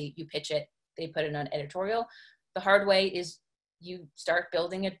somebody, you pitch it, they put it on editorial. The hard way is you start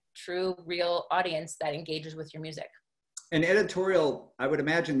building a true, real audience that engages with your music. And editorial, I would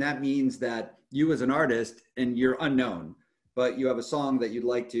imagine that means that you as an artist, and you're unknown, but you have a song that you'd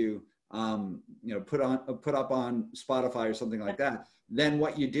like to, put up on Spotify or something like that. Then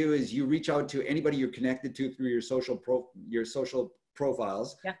what you do is you reach out to anybody you're connected to through your social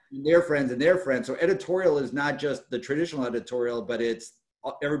profiles, and their friends and their friends. So editorial is not just the traditional editorial, but it's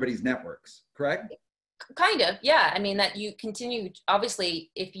everybody's networks, correct? Kind of, yeah. I mean, that you continue,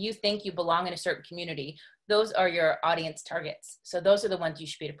 obviously, if you think you belong in a certain community, those are your audience targets. So those are the ones you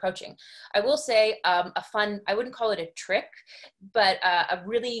should be approaching. I will say a fun, I wouldn't call it a trick, but a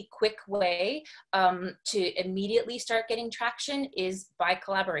really quick way to immediately start getting traction is by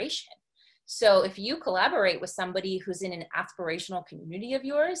collaboration. So if you collaborate with somebody who's in an aspirational community of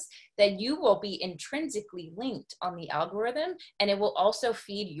yours, then you will be intrinsically linked on the algorithm, and it will also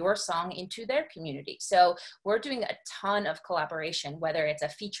feed your song into their community. So we're doing a ton of collaboration, whether it's a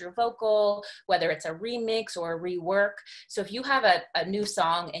feature vocal, whether it's a remix or a rework. So if you have a new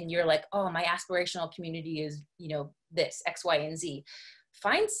song and you're like, oh, my aspirational community is, this X, Y, and Z,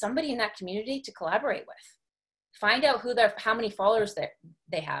 find somebody in that community to collaborate with. Find out how many followers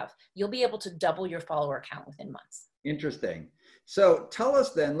they have. You'll be able to double your follower count within months. Interesting. So tell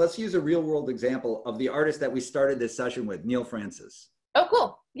us then, let's use a real world example of the artist that we started this session with, Neil Francis. Oh,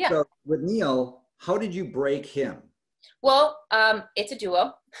 cool. Yeah. So with Neil, how did you break him? Well, it's a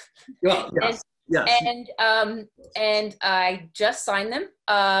duo. Well, yes. Yes. And I just signed them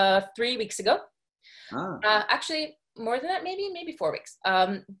 3 weeks ago. Actually, more than that, maybe 4 weeks.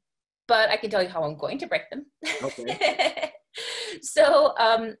 But I can tell you how I'm going to break them. Okay. So,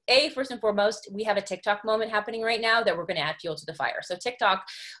 first and foremost, we have a TikTok moment happening right now that we're going to add fuel to the fire. So TikTok,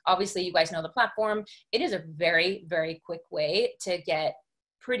 obviously you guys know the platform. It is a very, very quick way to get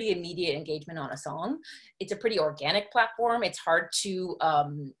pretty immediate engagement on a song. It's a pretty organic platform. It's hard to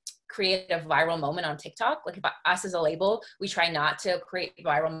create a viral moment on TikTok. Like us as a label, we try not to create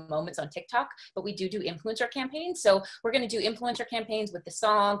viral moments on TikTok, but we do influencer campaigns. So we're going to do influencer campaigns with the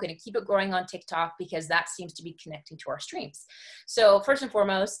song, going to keep it growing on TikTok because that seems to be connecting to our streams. So first and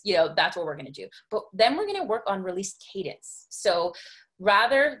foremost, that's what we're going to do. But then we're going to work on release cadence. So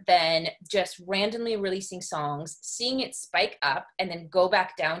rather than just randomly releasing songs, seeing it spike up and then go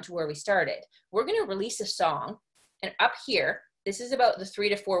back down to where we started, we're going to release a song, and up here, this is about the 3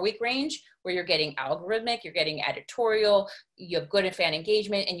 to 4 week range where you're getting algorithmic, you're getting editorial, you have good fan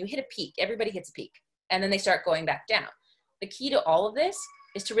engagement, and you hit a peak. Everybody hits a peak. And then they start going back down. the key to all of this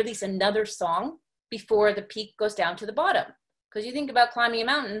is to release another song before the peak goes down to the bottom. Because you think about climbing a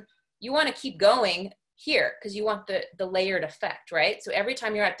mountain, you want to keep going here because you want the layered effect, right? So every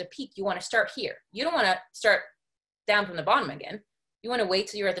time you're at the peak, you want to start here. You don't want to start down from the bottom again. You want to wait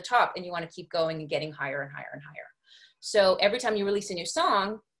till you're at the top, and you want to keep going and getting higher and higher and higher. So every time you release a new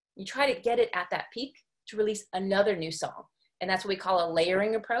song, you try to get it at that peak to release another new song. And that's what we call a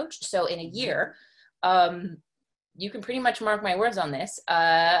layering approach. So in a year, you can pretty much mark my words on this,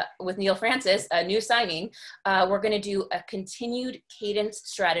 with Neil Francis, a new signing, we're going to do a continued cadence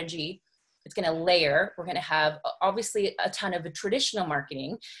strategy. It's going to layer. We're going to have obviously a ton of traditional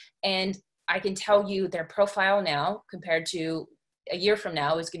marketing. And I can tell you their profile now compared to a year from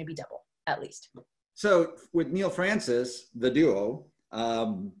now is going to be double at least. So with Neil Francis, the duo,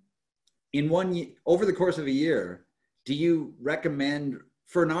 over the course of a year, do you recommend,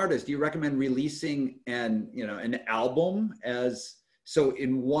 for an artist, do you recommend releasing an album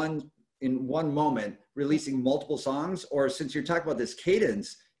in one moment, releasing multiple songs? Or since you're talking about this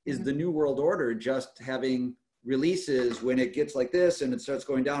cadence, is the new world order just having releases when it gets like this and it starts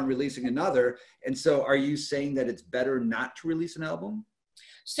going down, releasing another? And so are you saying that it's better not to release an album?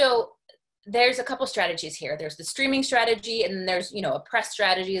 So there's a couple strategies here. There's the streaming strategy, and then there's, a press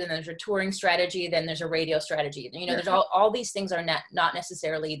strategy, then there's a touring strategy, then there's a radio strategy. There's all these things are not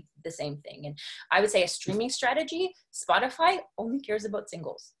necessarily the same thing. And I would say a streaming strategy, Spotify only cares about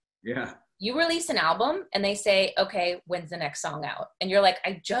singles. Yeah. You release an album and they say, okay, when's the next song out? And you're like,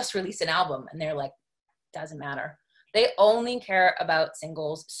 I just released an album. And they're like, doesn't matter. They only care about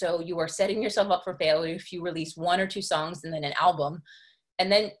singles. So you are setting yourself up for failure if you release one or two songs and then an album.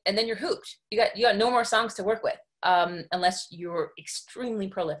 And then you're hooped. You got no more songs to work with, unless you're extremely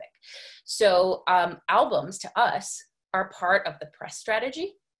prolific. So albums to us are part of the press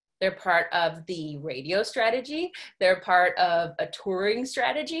strategy. They're part of the radio strategy. They're part of a touring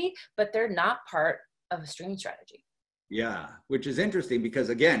strategy, but they're not part of a streaming strategy. Yeah, which is interesting because,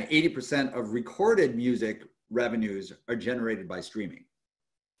 again, 80% of recorded music revenues are generated by streaming.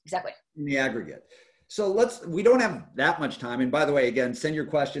 Exactly. In the aggregate. So we don't have that much time. And by the way, again, send your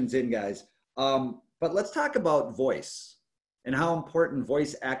questions in, guys. But let's talk about voice and how important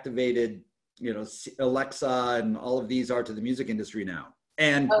voice activated, Alexa and all of these are to the music industry now,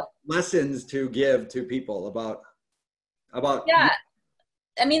 and lessons to give to people about. Yeah.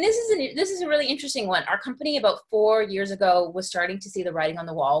 I mean, this is a really interesting one. Our company about 4 years ago was starting to see the writing on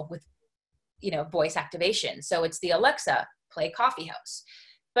the wall with, voice activation. So it's the Alexa, play Coffee House.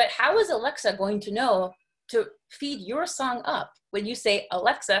 But how is Alexa going to know to feed your song up when you say,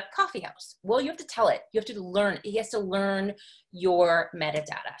 Alexa, Coffee House? Well, you have to tell it. You have to learn. He has to learn your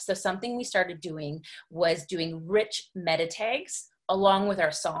metadata. So something we started doing was doing rich meta tags along with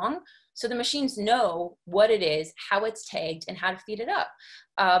our song. So the machines know what it is, how it's tagged, and how to feed it up.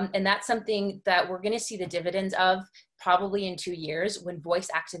 And that's something that we're going to see the dividends of probably in 2 years when voice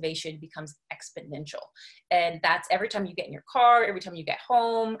activation becomes exponential. And that's every time you get in your car, every time you get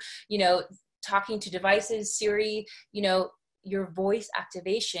home, talking to devices, Siri, your voice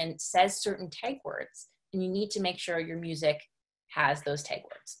activation says certain tag words, and you need to make sure your music has those tag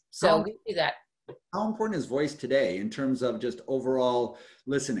words. So we do that. How important is voice today in terms of just overall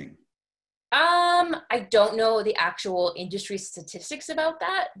listening? I don't know the actual industry statistics about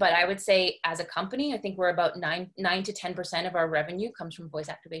that, but I would say as a company, I think we're about 9 to 10% of our revenue comes from voice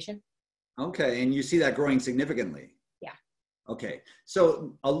activation. Okay. And you see that growing significantly? Yeah. Okay.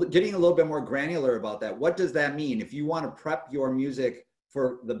 So getting a little bit more granular about that, what does that mean? If you want to prep your music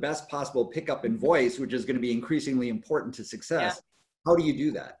for the best possible pickup in voice, which is going to be increasingly important to success, how do you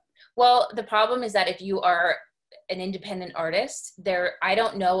do that? Well, the problem is that if you are an independent artist, I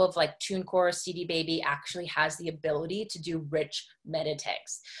don't know of like TuneCore, CD Baby actually has the ability to do rich meta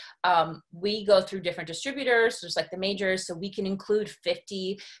tags. We go through different distributors, just like the majors, so we can include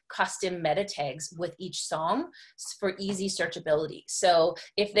 50 custom meta tags with each song for easy searchability. So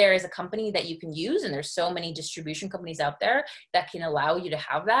if there is a company that you can use, and there's so many distribution companies out there that can allow you to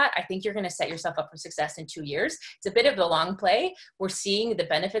have that, I think you're going to set yourself up for success in 2 years. It's a bit of a long play. We're seeing the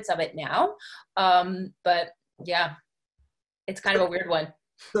benefits of it now, but yeah, it's kind of a weird one.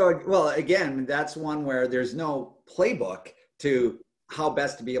 So, well, again, that's one where there's no playbook to how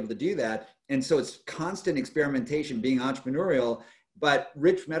best to be able to do that. And so it's constant experimentation, being entrepreneurial, but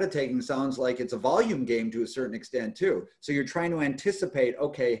rich meta tagging sounds like it's a volume game to a certain extent too. So you're trying to anticipate,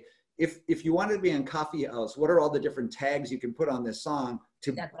 okay, if you wanted to be on Coffee House, what are all the different tags you can put on this song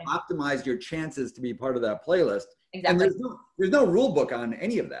to optimize your chances to be part of that playlist? Exactly. And there's no rule book on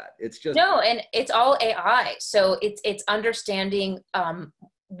any of that. It's just and it's all AI. So it's understanding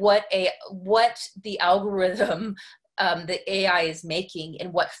what the algorithm the AI is making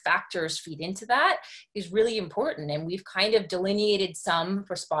and what factors feed into that is really important. And we've kind of delineated some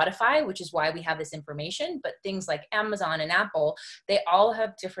for Spotify, which is why we have this information, but things like Amazon and Apple, they all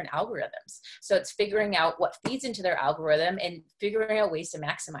have different algorithms. So it's figuring out what feeds into their algorithm and figuring out ways to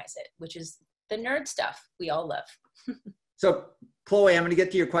maximize it, which is the nerd stuff we all love. So Chloe, I'm going to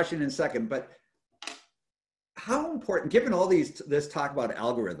get to your question in a second, but how important, given all this talk about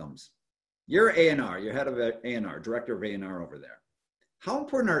algorithms, you're A&R, you're head of A&R, director of A&R over there. How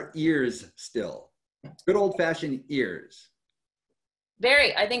important are ears still? Good old fashioned ears.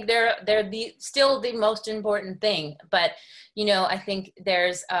 Very, I think they're still the most important thing. But, you know, I think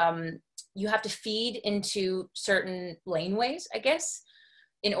there's, you have to feed into certain laneways, I guess,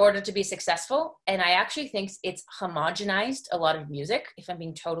 in order to be successful. And I actually think it's homogenized a lot of music, if I'm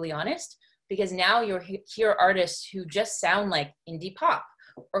being totally honest, because now you hear artists who just sound like indie pop,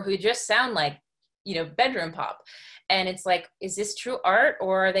 or who just sound like, you know, bedroom pop. And it's like, is this true art,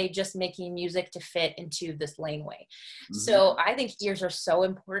 or are they just making music to fit into this laneway? Mm-hmm. So I think ears are so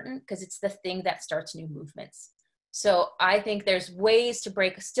important because it's the thing that starts new movements. So I think there's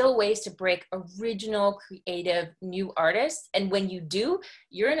still ways to break original, creative, new artists. And when you do,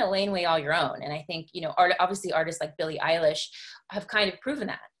 you're in a laneway all your own. And I think, you know, obviously artists like Billie Eilish have kind of proven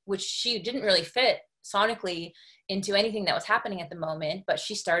that, which she didn't really fit sonically into anything that was happening at the moment, but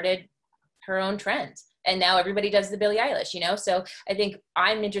she started her own trends. And now everybody does the Billie Eilish, you know? So I think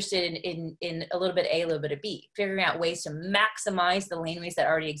I'm interested in a little bit A, a little bit of B, figuring out ways to maximize the laneways that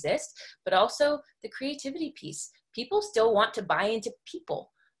already exist, but also the creativity piece. People still want to buy into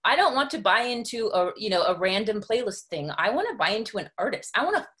people. I don't want to buy into a random playlist thing. I want to buy into an artist. I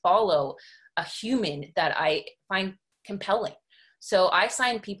want to follow a human that I find compelling. So I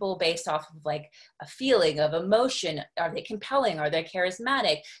sign people based off of like a feeling of emotion. Are they compelling? Are they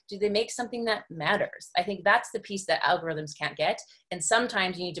charismatic? Do they make something that matters? I think that's the piece that algorithms can't get. And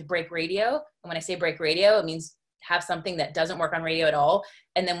sometimes you need to break radio. And when I say break radio, it means have something that doesn't work on radio at all.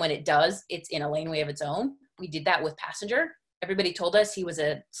 And then when it does, it's in a laneway of its own. We did that with Passenger. Everybody told us he was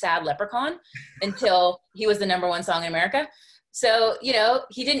a sad leprechaun until he was the #1 song in America. So, you know,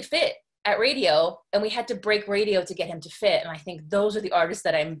 he didn't fit at radio, and we had to break radio to get him to fit. And I think those are the artists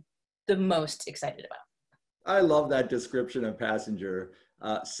that I'm the most excited about. I love that description of Passenger.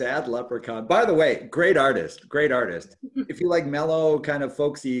 Sad leprechaun. By the way, great artist, great artist. If you like mellow, kind of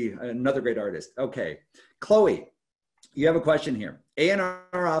folksy, another great artist. Okay. Chloe, you have a question here.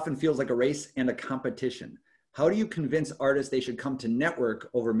 A&R often feels like a race and a competition. How do you convince artists they should come to Nettwerk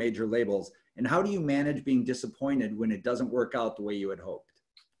over major labels? And how do you manage being disappointed when it doesn't work out the way you had hoped?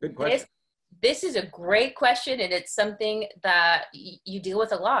 Good question. This is a great question, and it's something that you deal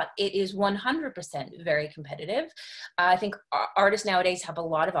with a lot. It is 100% very competitive. I think artists nowadays have a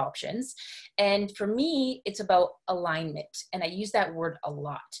lot of options. And for me, it's about alignment. And I use that word a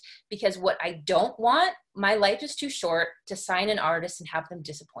lot because what I don't want, my life is too short to sign an artist and have them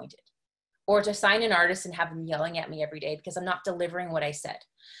disappointed, or to sign an artist and have them yelling at me every day because I'm not delivering what I said.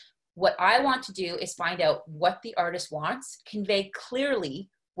 What I want to do is find out what the artist wants, convey clearly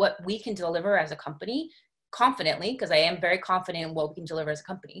what we can deliver as a company, confidently, because I am very confident in what we can deliver as a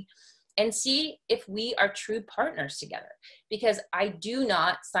company, and see if we are true partners together. Because I do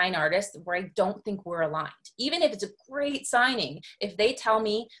not sign artists where I don't think we're aligned. Even if it's a great signing, if they tell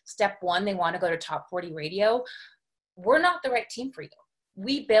me step 1, they want to go to top 40 radio, we're not the right team for you.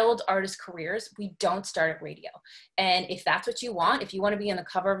 We build artist careers. We don't start at radio. And if that's what you want, if you want to be on the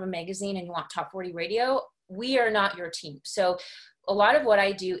cover of a magazine and you want top 40 radio, we are not your team. So a lot of what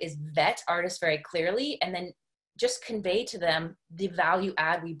I do is vet artists very clearly and then just convey to them the value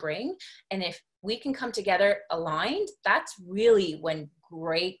add we bring. And if we can come together aligned, that's really when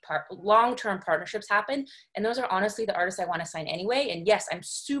great long-term partnerships happen. And those are honestly the artists I want to sign anyway. And yes, I'm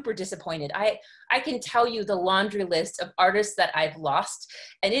super disappointed. I can tell you the laundry list of artists that I've lost,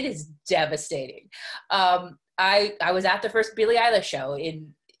 and it is devastating. I was at the first Billie Eilish show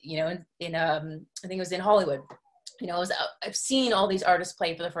in I think it was in Hollywood. You know, I've seen all these artists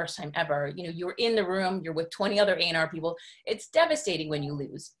play for the first time ever. You know, you're in the room, you're with 20 other A&R people. It's devastating when you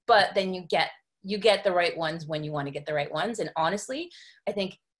lose, but then you get the right ones when you want to get the right ones. And honestly, I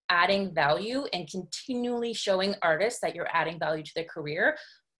think adding value and continually showing artists that you're adding value to their career,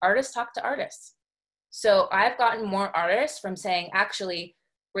 artists talk to artists. So I've gotten more artists from saying, actually,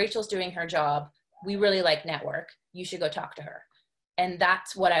 Rachel's doing her job. We really like Nettwerk. You should go talk to her. And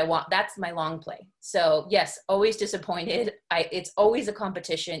that's what I want. That's my long play. So yes, always disappointed. It's always a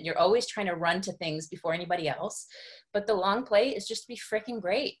competition. You're always trying to run to things before anybody else. But the long play is just to be freaking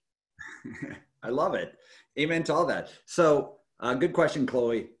great. I love it. Amen to all that. So good question,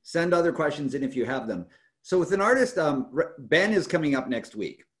 Chloe. Send other questions in if you have them. So with an artist, Ben is coming up next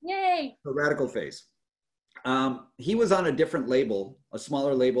week. Yay. So Radical Face. He was on a different label, a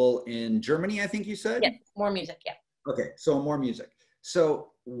smaller label in Germany, I think you said? Yes, More Music, yeah. Okay, so More Music.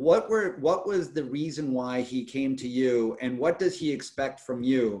 So what was the reason why he came to you, and what does he expect from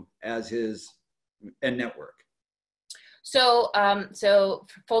you as his and Nettwerk? So, for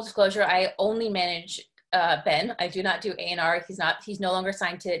full disclosure, I only manage Ben. I do not do A&R. He's no longer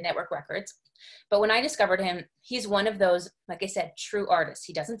signed to Nettwerk Records. But when I discovered him, he's one of those, like I said, true artists.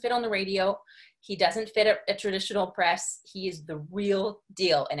 He doesn't fit on the radio. He doesn't fit a traditional press. He is the real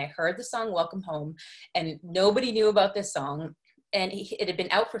deal. And I heard the song Welcome Home, and nobody knew about this song. And it had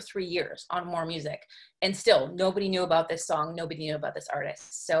been out for 3 years on More Music. And still, nobody knew about this song. Nobody knew about this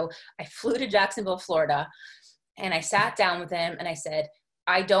artist. So I flew to Jacksonville, Florida, and I sat down with him and I said,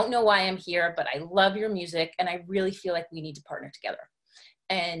 I don't know why I'm here, but I love your music, and I really feel like we need to partner together.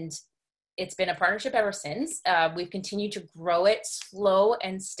 And it's been a partnership ever since. We've continued to grow it slow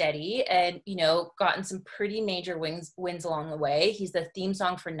and steady, and, you know, gotten some pretty major wins along the way. He's the theme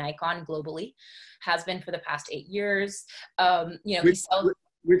song for Nikon globally, has been for the past 8 years. You know,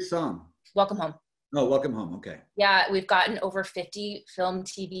 which song? Welcome Home. Oh, Welcome Home. Okay. Yeah, we've gotten over 50 film,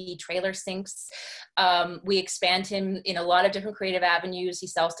 TV trailer syncs. We expand him in a lot of different creative avenues. He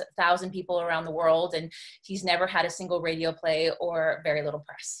sells to 1,000 people around the world, and he's never had a single radio play or very little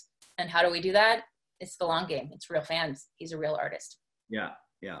press. And how do we do that? It's the long game. It's real fans. He's a real artist. Yeah,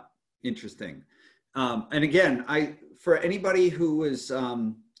 yeah. Interesting. And again, for anybody who is,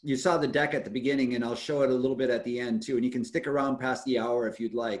 you saw the deck at the beginning, and I'll show it a little bit at the end too. And you can stick around past the hour if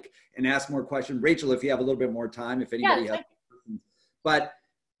you'd like and ask more questions. Rachel, if you have a little bit more time, if anybody has questions. But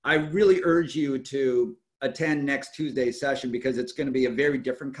I really urge you to attend next Tuesday's session, because it's going to be a very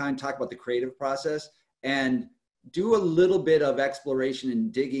different kind, talk about the creative process, and do a little bit of exploration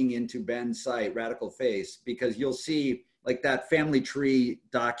and digging into Ben's site, Radical Face, because you'll see like that family tree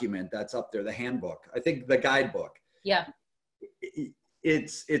document that's up there, the handbook, I think the guidebook. Yeah.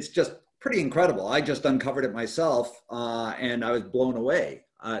 It's just pretty incredible. I just uncovered it myself, and I was blown away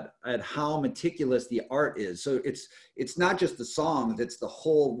at how meticulous the art is. So it's not just the songs, it's the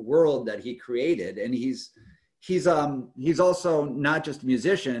whole world that he created. And he's also not just a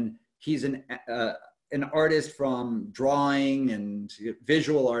musician, he's an artist from drawing and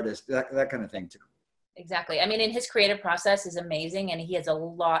visual artist, that kind of thing too. Exactly. I mean, and his creative process is amazing, and he has a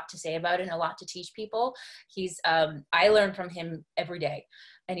lot to say about it and a lot to teach people. I learn from him every day,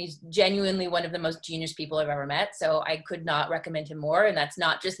 and he's genuinely one of the most genius people I've ever met. So I could not recommend him more. And that's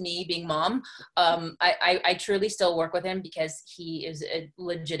not just me being mom. I truly still work with him because he is a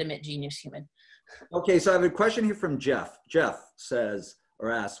legitimate genius human. Okay. So I have a question here from Jeff. Jeff says,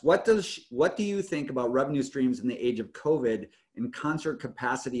 or asks, what do you think about revenue streams in the age of COVID and concert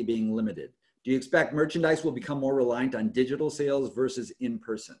capacity being limited? Do you expect merchandise will become more reliant on digital sales versus in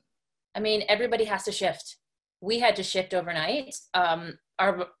person? I mean, everybody has to shift. We had to shift overnight.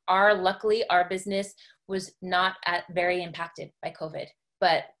 Luckily, our business was not very impacted by COVID,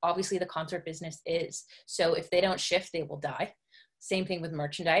 but obviously the concert business is. So if they don't shift, they will die. Same thing with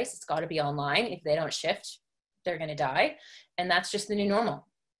merchandise. It's got to be online. If they don't shift, they're going to die. And that's just the new normal.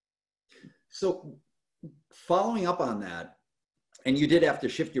 So following up on that, and you did have to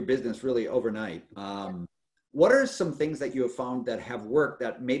shift your business really overnight. What are some things that you have found that have worked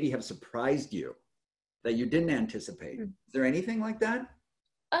that maybe have surprised you that you didn't anticipate? Is there anything like that?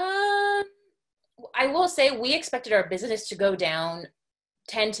 I will say we expected our business to go down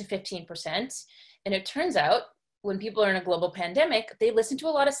 10 to 15%. And it turns out when people are in a global pandemic, they listen to a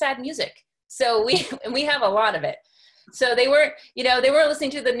lot of sad music. So we have a lot of it. So they weren't listening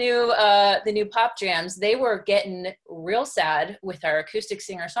to the new pop jams. They were getting real sad with our acoustic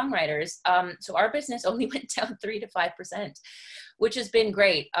singer-songwriters. So our business only went down 3 to 5%, which has been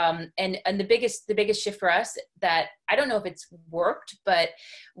great. And the biggest shift for us that I don't know if it's worked, but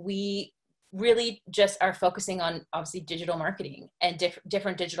we really just are focusing on obviously digital marketing and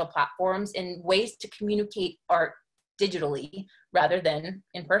different digital platforms and ways to communicate art digitally rather than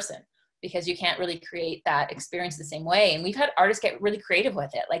in person, because you can't really create that experience the same way. And we've had artists get really creative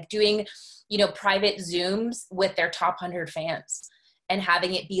with it, like doing, private Zooms with their top 100 fans and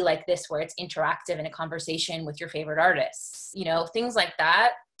having it be like this, where it's interactive in a conversation with your favorite artists. Things like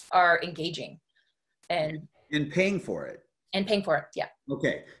that are engaging. And paying for it. And paying for it, yeah.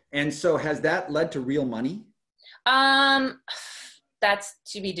 Okay. And so has that led to real money? That's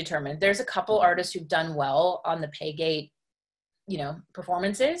to be determined. There's a couple artists who've done well on the Paygate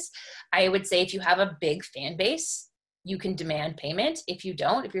performances. I would say if you have a big fan base, you can demand payment. If you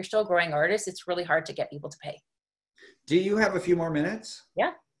don't, if you're still a growing artist, it's really hard to get people to pay. Do you have a few more minutes?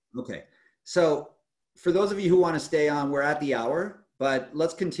 Yeah. Okay. So for those of you who want to stay on, we're at the hour, but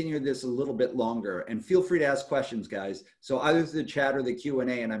let's continue this a little bit longer, and feel free to ask questions, guys. So either through the chat or the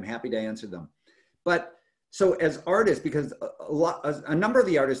Q&A, and I'm happy to answer them. But so as artists, because a number of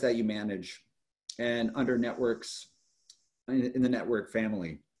the artists that you manage and under networks in the Nettwerk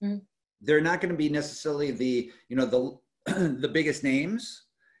family, they're not going to be necessarily the, you know, the biggest names.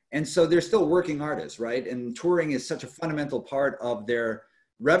 And so they're still working artists, right? And touring is such a fundamental part of their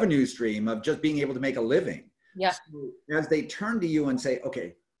revenue stream of just being able to make a living. Yeah. So as they turn to you and say,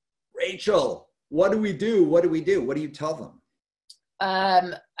 okay, Rachel, what do we do? What do we do? What do you tell them?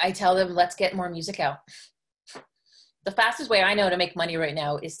 I tell them, let's get more music out. The fastest way I know to make money right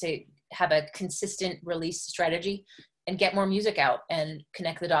now is to have a consistent release strategy and get more music out and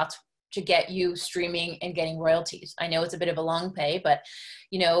connect the dots to get you streaming and getting royalties. I know it's a bit of a long pay, but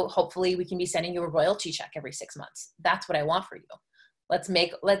you know, hopefully we can be sending you a royalty check every 6 months. That's what I want for you.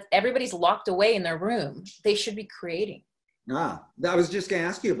 Everybody's locked away in their room. They should be creating. I was just going to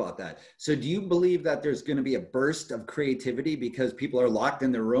ask you about that. So do you believe that there's going to be a burst of creativity because people are locked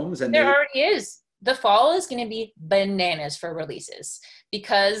in their rooms? And there already is. The fall is going to be bananas for releases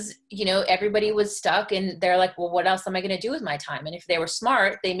because, you know, everybody was stuck and they're like, well, what else am I going to do with my time? And if they were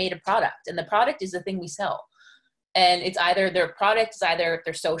smart, they made a product, and the product is the thing we sell. And it's either their product is either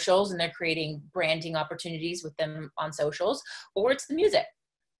their socials and they're creating branding opportunities with them on socials, or it's the music.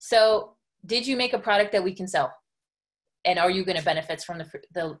 So did you make a product that we can sell? And are you going to benefit from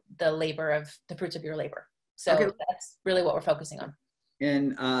the labor of the fruits of your labor? So okay. That's really what we're focusing on.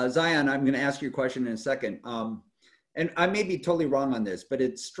 And Zion, I'm going to ask you a question in a second. And I may be totally wrong on this, but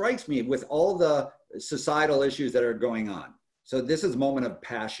it strikes me with all the societal issues that are going on. So this is a moment of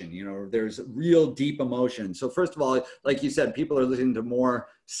passion, you know, there's real deep emotion. So first of all, like you said, people are listening to more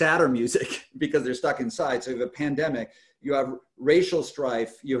sadder music because they're stuck inside. So you have a pandemic, you have racial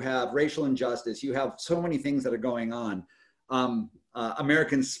strife, you have racial injustice, you have so many things that are going on.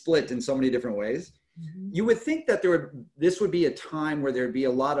 Americans split in so many different ways. Mm-hmm. You would think that this would be a time where there'd be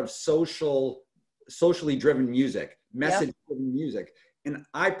a lot of socially driven music, message-driven music. And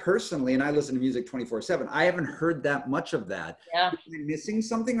I personally, and I listen to music 24/7, I haven't heard that much of that. Yeah. Am I missing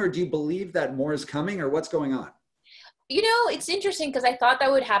something, or do you believe that more is coming, or what's going on? You know, it's interesting because I thought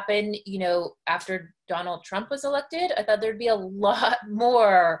that would happen, you know, after Donald Trump was elected. I thought there'd be a lot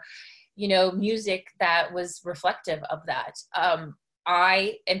more, you know, music that was reflective of that.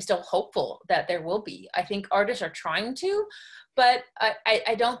 I am still hopeful that there will be. I think artists are trying to, but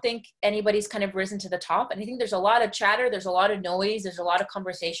I don't think anybody's kind of risen to the top. And I think there's a lot of chatter, there's a lot of noise, there's a lot of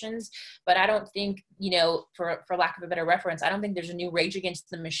conversations, but I don't think, you know, for lack of a better reference, I don't think there's a new Rage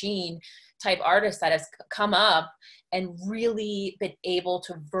Against the Machine type artist that has come up and really been able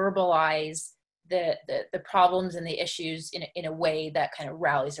to verbalize the problems and the issues in a way that kind of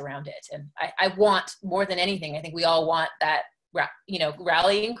rallies around it. And I want more than anything, I think we all want that, you know,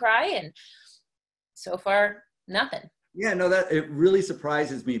 rallying cry, and so far nothing. Yeah, no, that it really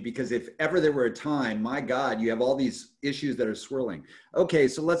surprises me, because if ever there were a time, my God, you have all these issues that are swirling. Okay,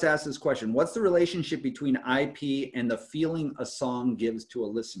 so let's ask this question. What's the relationship between IP and the feeling a song gives to a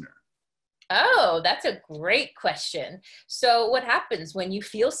listener? Oh, that's a great question. So what happens when you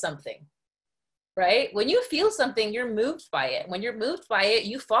feel something? Right? When you feel something, you're moved by it. When you're moved by it,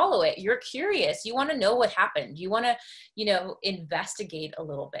 you follow it. You're curious. You want to know what happened. You want to, you know, investigate a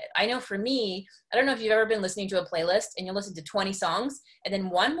little bit. I know for me, I don't know if you've ever been listening to a playlist and you listen to 20 songs and then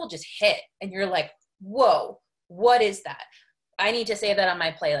one will just hit and you're like, whoa, what is that? I need to save that on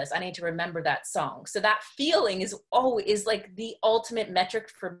my playlist. I need to remember that song. So that feeling is always like the ultimate metric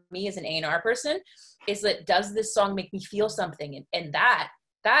for me as an A&R person, is that, does this song make me feel something? And that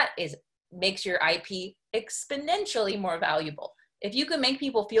is makes your IP exponentially more valuable. If you can make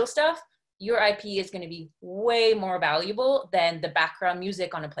people feel stuff, your IP is going to be way more valuable than the background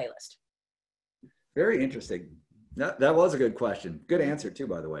music on a playlist. Very interesting. That was a good question. Good answer too,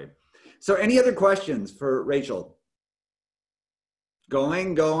 by the way. So any other questions for Rachel?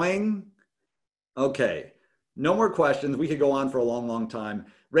 Going. Okay. No more questions. We could go on for a long, long time.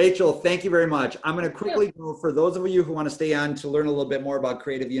 Rachel, thank you very much. I'm going to quickly go, for those of you who want to stay on to learn a little bit more about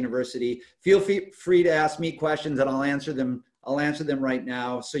Creative University, feel free to ask me questions and I'll answer them. I'll answer them right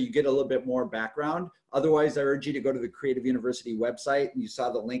now so you get a little bit more background. Otherwise, I urge you to go to the Creative University website. You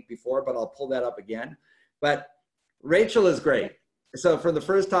saw the link before, but I'll pull that up again. But Rachel is great. So for the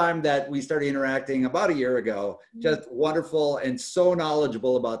first time that we started interacting about a year ago, just wonderful and so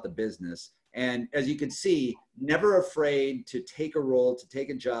knowledgeable about the business. And as you can see, never afraid to take a role, to take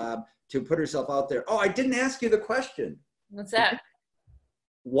a job, to put herself out there. Oh, I didn't ask you the question. What's that?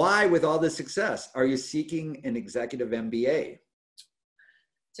 Why, with all this success, are you seeking an executive MBA?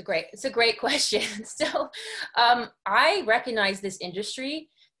 It's a great question. So I recognize this industry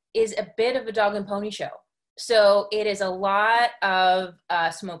is a bit of a dog and pony show. So it is a lot of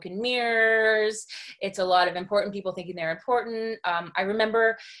smoke and mirrors. It's a lot of important people thinking they're important. I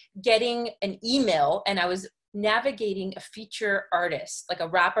remember getting an email and I was navigating a feature artist, like a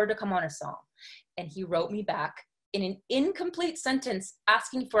rapper, to come on a song. And he wrote me back in an incomplete sentence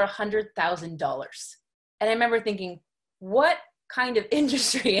asking for $100,000. And I remember thinking, what kind of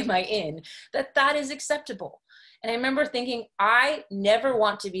industry am I in that is acceptable? And I remember thinking, I never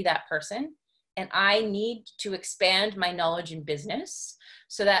want to be that person. And I need to expand my knowledge in business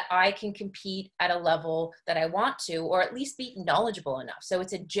so that I can compete at a level that I want to, or at least be knowledgeable enough. So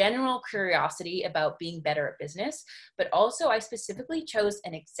it's a general curiosity about being better at business, but also I specifically chose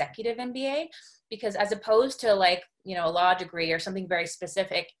an executive MBA because as opposed to like, you know, a law degree or something very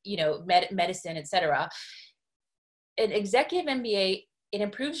specific, you know, medicine, et cetera, an executive MBA, it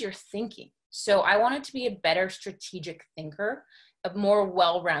improves your thinking. So I wanted to be a better strategic thinker, a more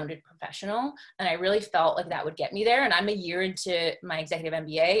well-rounded professional. And I really felt like that would get me there. And I'm a year into my executive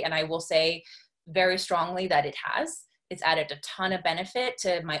MBA. And I will say very strongly that it has. It's added a ton of benefit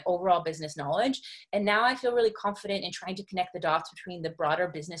to my overall business knowledge. And now I feel really confident in trying to connect the dots between the broader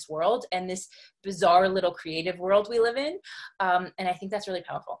business world and this bizarre little creative world we live in. And I think that's really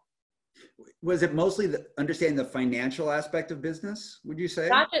powerful. Was it mostly understanding the financial aspect of business, would you say?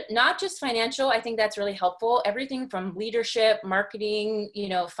 Not just financial. I think that's really helpful. Everything from leadership, marketing, you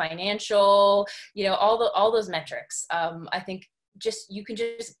know, financial, you know, all those metrics. I think you can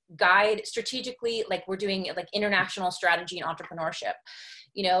just guide strategically, like we're doing like international strategy and entrepreneurship,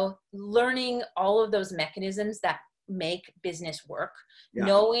 you know, learning all of those mechanisms that make business work,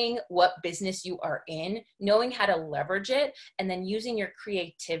 knowing what business you are in, knowing how to leverage it, and then using your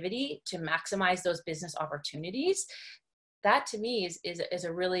creativity to maximize those business opportunities. That to me is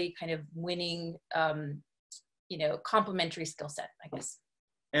a really kind of winning, you know, complementary skill set, I guess.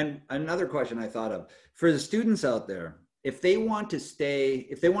 And another question I thought of for the students out there, if they want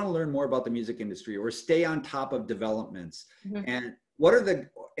to learn more about the music industry or stay on top of developments, and where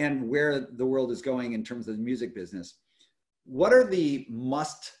the world is going in terms of the music business, what are the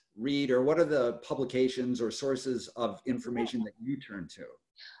must read or what are the publications or sources of information that you turn to?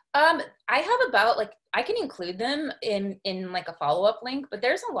 I have about like, I can include them in like a follow-up link, but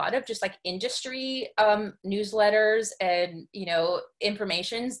there's a lot of just like industry newsletters and, you know,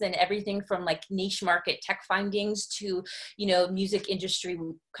 informations, then everything from like niche market tech findings to, you know, music industry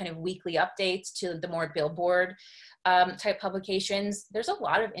kind of weekly updates to the more billboard type publications. There's a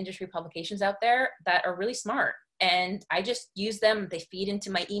lot of industry publications out there that are really smart. And I just use them. They feed into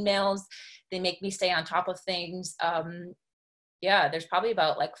my emails. They make me stay on top of things. Yeah, there's probably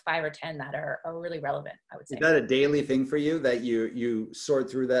about like 5 or 10 that are really relevant, I would say. Is that a daily thing for you that you sort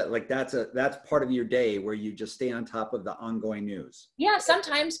through that? Like that's part of your day where you just stay on top of the ongoing news? Yeah,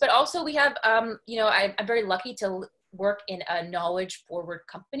 sometimes, but also we have, you know, I'm very lucky to work in a knowledge forward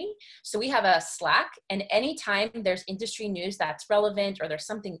company. So we have a Slack, and anytime there's industry news that's relevant or there's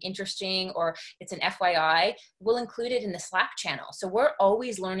something interesting or it's an FYI, we'll include it in the Slack channel. So we're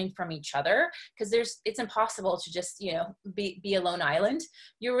always learning from each other because it's impossible to just, you know, be a lone island.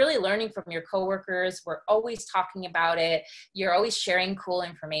 You're really learning from your coworkers. We're always talking about it. You're always sharing cool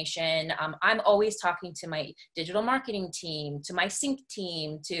information. I'm always talking to my digital marketing team, to my sync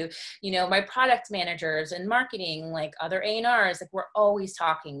team, to, you know, my product managers and marketing, like other A&Rs, like we're always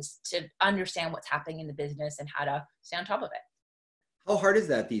talking to understand what's happening in the business and how to stay on top of it. How hard is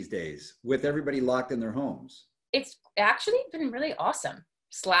that these days with everybody locked in their homes? It's actually been really awesome.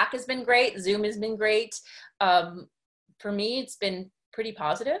 Slack has been great. Zoom has been great. For me, it's been pretty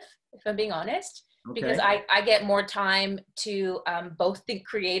positive, if I'm being honest, because I get more time to both think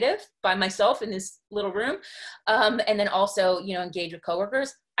creative by myself in this little room. And then also, you know, engage with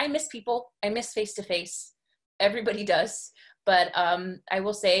coworkers. I miss people. I miss face-to-face. Everybody does. But I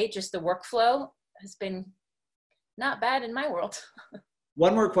will say just the workflow has been not bad in my world.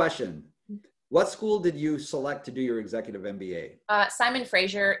 One more question. What school did you select to do your executive MBA? Simon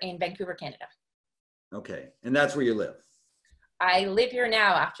Fraser in Vancouver, Canada. Okay. And that's where you live? I live here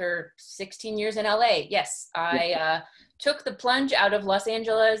now after 16 years in LA. Yes, I took the plunge out of Los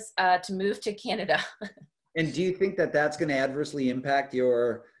Angeles to move to Canada. And do you think that that's going to adversely impact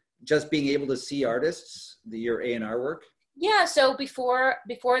your just being able to see artists, your A&R work? Yeah, so before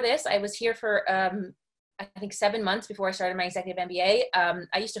this, I was here for I think 7 months before I started my executive MBA.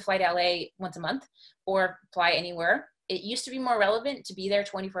 I used to fly to LA once a month or fly anywhere. It used to be more relevant to be there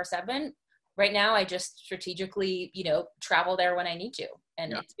 24/7. Right now, I just strategically, you know, travel there when I need to.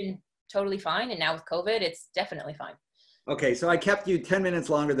 And it's been totally fine. And now with COVID, it's definitely fine. Okay, so I kept you 10 minutes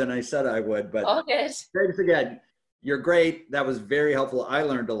longer than I said I would, but All good. thanks again. You're great. That was very helpful. I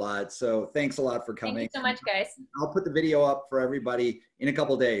learned a lot. So thanks a lot for Thank coming. you so much, guys. I'll put the video up for everybody in a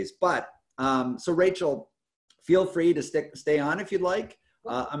couple days. But so Rachel, feel free to stay on if you'd like.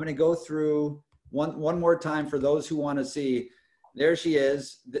 I'm going to go through one more time for those who want to see. There she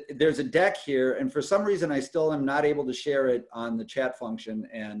is. There's a deck here, and for some reason I still am not able to share it on the chat function,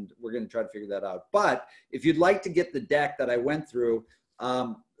 and we're going to try to figure that out. But if you'd like to get the deck that I went through,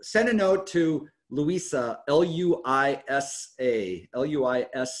 send a note to Luisa, Luisa,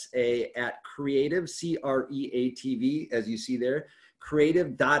 at creative, CREATV, as you see there,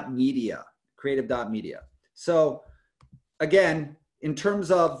 creative.media. So again, in terms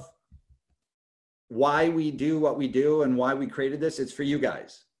of why we do what we do and why we created this, it's for you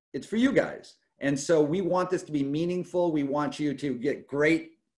guys. It's for you guys. And so we want this to be meaningful. We want you to get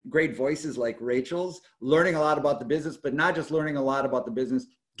great voices like Rachel's, learning a lot about the business, but not just learning a lot about the business,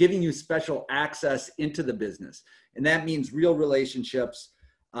 giving you special access into the business. And that means real relationships,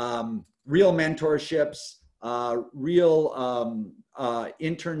 real mentorships, real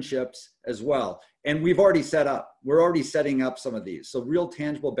internships as well. And we're already setting up some of these. So real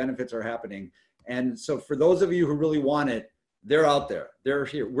tangible benefits are happening. And so for those of you who really want it, they're out there. They're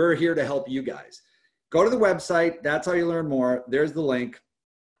here. We're here to help you guys. Go to the website. That's how you learn more. There's the link.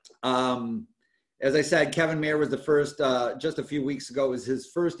 As I said, Kevin Mayer was the first, just a few weeks ago, was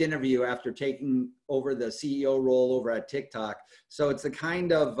his first interview after taking over the CEO role over at TikTok. So it's the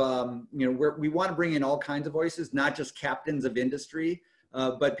kind of, we want to bring in all kinds of voices, not just captains of industry,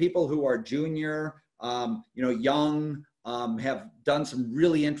 but people who are junior, young, have done some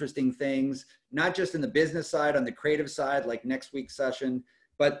really interesting things, not just in the business side, on the creative side, like next week's session,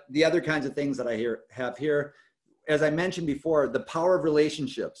 but the other kinds of things that I have here. As I mentioned before, the power of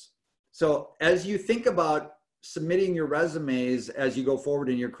relationships. So as you think about submitting your resumes as you go forward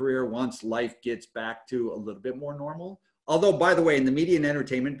in your career, once life gets back to a little bit more normal, although, by the way, in the media and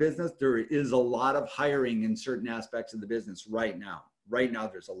entertainment business, there is a lot of hiring in certain aspects of the business right now. Right now,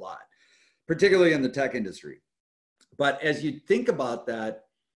 there's a lot, particularly in the tech industry. But as you think about that,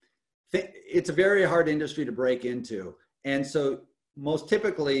 it's a very hard industry to break into. And so most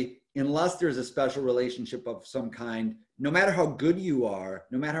typically, unless there's a special relationship of some kind, no matter how good you are,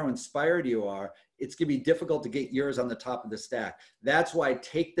 no matter how inspired you are, it's going to be difficult to get yours on the top of the stack. That's why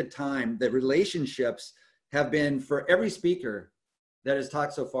take the time. The relationships have been, for every speaker that has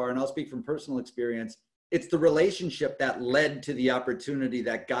talked so far, and I'll speak from personal experience, it's the relationship that led to the opportunity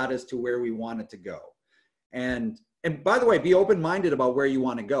that got us to where we wanted to go. And by the way, be open-minded about where you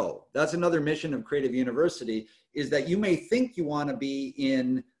want to go. That's another mission of Creative University, is that you may think you want to be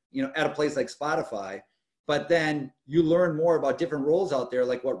in, at a place like Spotify, but then you learn more about different roles out there,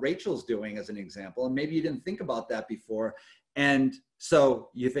 like what Rachel's doing as an example. And maybe you didn't think about that before. And so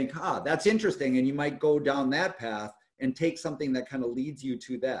you think, that's interesting. And you might go down that path and take something that kind of leads you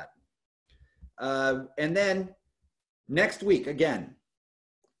to that. And then next week, again,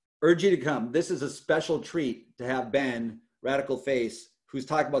 urge you to come. This is a special treat to have Ben, Radical Face, who's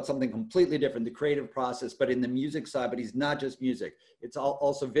talking about something completely different, the creative process, but in the music side. But he's not just music, it's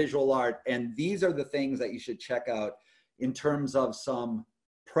also visual art. And these are the things that you should check out in terms of some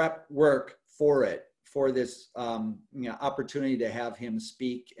prep work for this opportunity to have him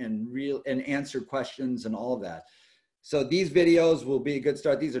speak and answer questions and all of that. So these videos will be a good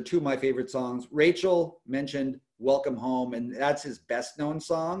start. These are two of my favorite songs. Rachel mentioned Welcome Home, and that's his best known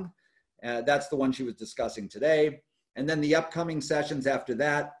song. That's the one she was discussing today. And then the upcoming sessions after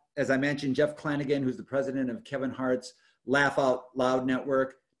that, as I mentioned, Jeff Clanagan, who's the president of Kevin Hart's Laugh Out Loud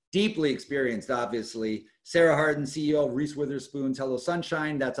Network, deeply experienced, obviously. Sarah Harden, CEO of Reese Witherspoon's Hello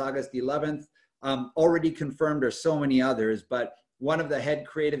Sunshine, that's August 11th. Already confirmed are so many others, but one of the head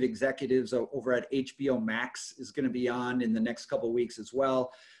creative executives over at HBO Max is going to be on in the next couple of weeks as well.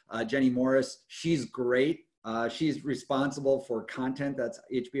 Jenny Morris, she's great. She's responsible for content that's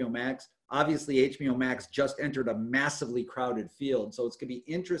HBO Max. Obviously, HBO Max just entered a massively crowded field. So it's going to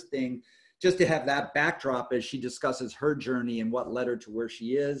be interesting just to have that backdrop as she discusses her journey and what led her to where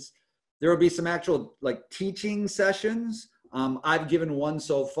she is. There will be some actual teaching sessions. I've given one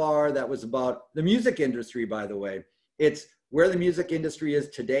so far that was about the music industry, by the way. It's where the music industry is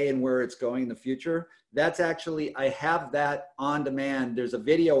today and where it's going in the future. That's actually, I have that on demand. There's a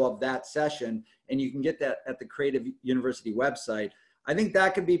video of that session, and you can get that at the Creative University website. I think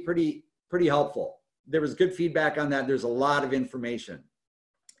that could be pretty helpful. There was good feedback on that. There's a lot of information.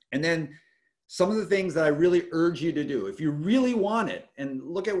 And then some of the things that I really urge you to do, if you really want it, and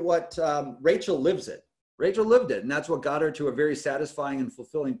look at what Rachel lives it. Rachel lived it, and that's what got her to a very satisfying and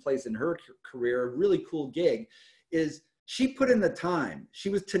fulfilling place in her career, a really cool gig, is She put in the time. She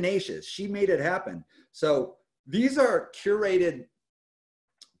was tenacious. She made it happen. So these are curated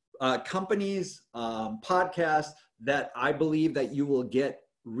companies, podcasts that I believe that you will get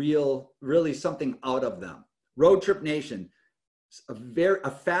really something out of them. Road Trip Nation,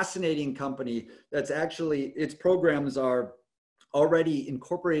 a fascinating company that's actually, its programs are already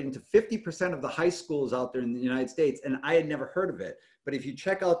incorporated into 50% of the high schools out there in the United States. And I had never heard of it. But if you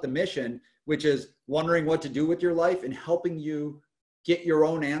check out the mission, which is wondering what to do with your life and helping you get your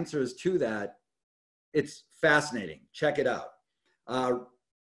own answers to that, it's fascinating. Check it out.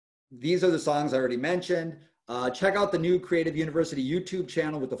 These are the songs I already mentioned. Check out the new Creative University YouTube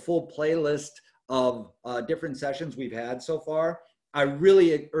channel with the full playlist of different sessions we've had so far. I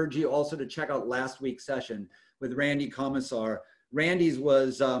really urge you also to check out last week's session with Randy Commissar. Randy's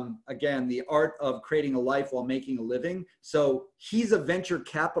was, again, the art of creating a life while making a living. So he's a venture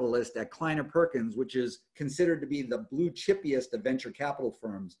capitalist at Kleiner Perkins, which is considered to be the blue chippiest of venture capital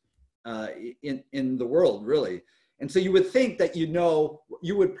firms in the world, really. And so you would think that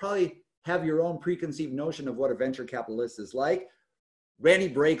you would probably have your own preconceived notion of what a venture capitalist is like. Randy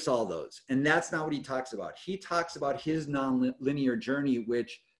breaks all those, and that's not what he talks about. He talks about his non-linear journey,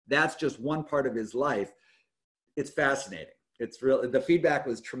 which that's just one part of his life. It's fascinating. It's real. The feedback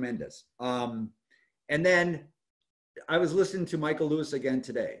was tremendous. And then I was listening to Michael Lewis again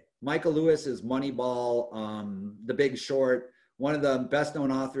today. Michael Lewis is Moneyball, The Big Short, one of the best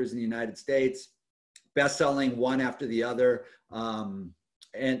known authors in the United States, best-selling one after the other.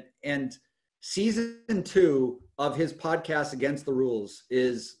 And season 2 of his podcast, Against the Rules,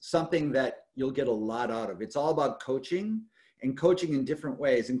 is something that you'll get a lot out of. It's all about coaching, and coaching in different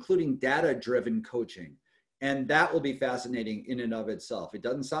ways, including data-driven coaching. And that will be fascinating in and of itself. It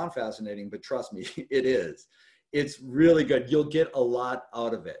doesn't sound fascinating, but trust me, it is. It's really good. You'll get a lot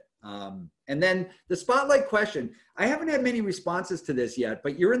out of it. And then the spotlight question. I haven't had many responses to this yet,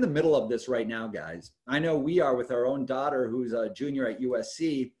 but you're in the middle of this right now, guys. I know we are with our own daughter who's a junior at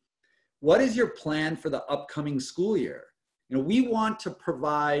USC. What is your plan for the upcoming school year? You know, we want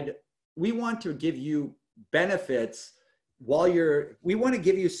to give you benefits we want to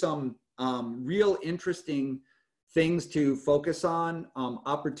give you some real interesting things to focus on,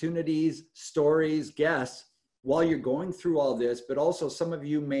 opportunities, stories, guests, while you're going through all this, but also some of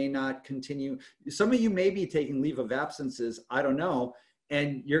you may not continue. Some of you may be taking leave of absences, I don't know,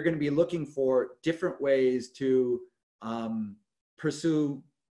 and you're going to be looking for different ways to pursue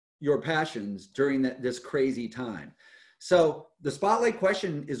your passions during this crazy time. So the spotlight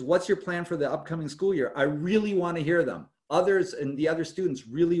question is, what's your plan for the upcoming school year? I really want to hear them. Others and the other students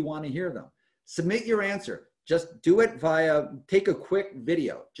really want to hear them. Submit your answer. Just do it take a quick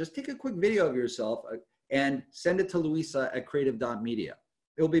video. Just take a quick video of yourself and send it to Louisa at creative.media.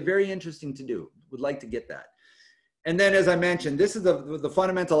 It will be very interesting to do. Would like to get that. And then, as I mentioned, this is the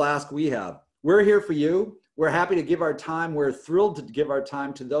fundamental ask we have. We're here for you. We're happy to give our time. We're thrilled to give our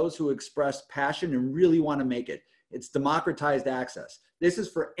time to those who express passion and really want to make it. It's democratized access. This is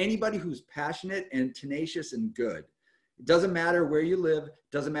for anybody who's passionate and tenacious and good. It doesn't matter where you live.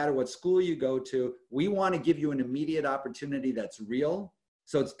 It doesn't matter what school you go to. We want to give you an immediate opportunity that's real.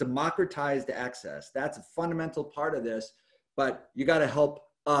 So it's democratized access. That's a fundamental part of this, but you got to help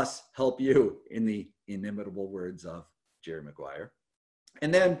us help you, in the inimitable words of Jerry Maguire.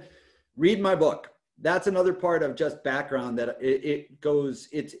 And then read my book. That's another part of just background that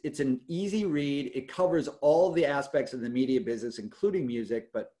it's an easy read. It covers all the aspects of the media business, including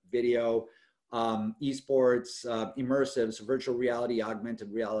music, but video, esports, immersives, virtual reality,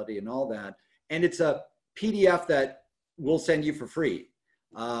 augmented reality, and all that. And it's a PDF that we'll send you for free.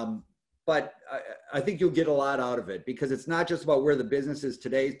 But I think you'll get a lot out of it, because it's not just about where the business is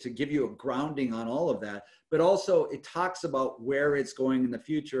today to give you a grounding on all of that, but also it talks about where it's going in the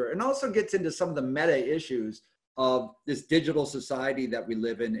future, and also gets into some of the meta issues of this digital society that we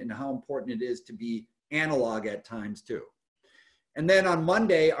live in and how important it is to be analog at times too. And then on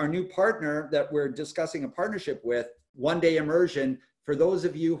Monday, our new partner that we're discussing a partnership with, One Day Immersion, for those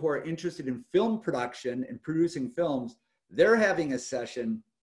of you who are interested in film production and producing films, they're having a session,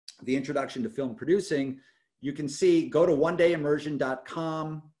 the introduction to film producing. You can go to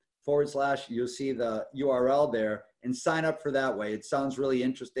onedayimmersion.com/ you'll see the URL there, and sign up for that way. It sounds really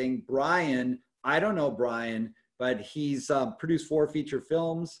interesting. Brian, I don't know Brian, but he's produced 4 feature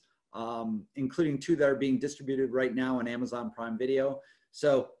films, including 2 that are being distributed right now on Amazon Prime Video.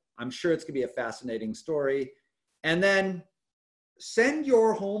 So I'm sure it's gonna be a fascinating story. And then send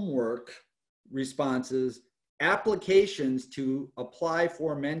your homework responses, applications to apply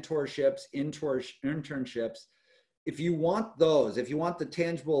for mentorships, internships if you want those, if you want the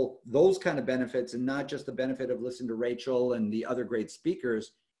tangible, those kind of benefits, and not just the benefit of listening to Rachel and the other great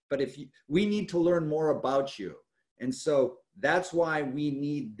speakers, but we need to learn more about you. And so that's why we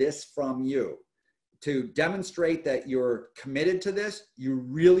need this from you, to demonstrate that you're committed to this, you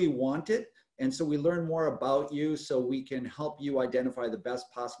really want it. And so we learn more about you so we can help you identify the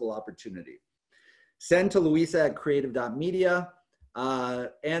best possible opportunity. Send to Louisa at creative.media.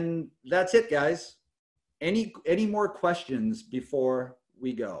 And that's it, guys. Any more questions before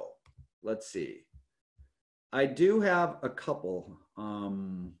we go? Let's see. I do have a couple.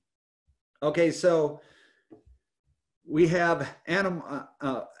 Okay, so we have Anna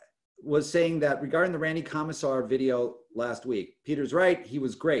was saying that regarding the Randy Commissar video last week, Peter's right, he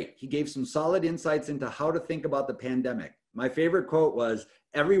was great. He gave some solid insights into how to think about the pandemic. My favorite quote was,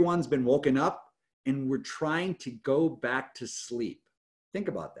 everyone's been woken up and we're trying to go back to sleep. Think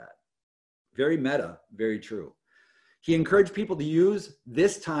about that. Very meta, very true. He encouraged people to use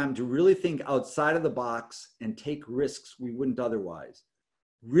this time to really think outside of the box and take risks we wouldn't otherwise.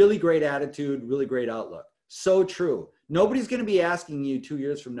 Really great attitude, really great outlook. So true. Nobody's going to be asking you 2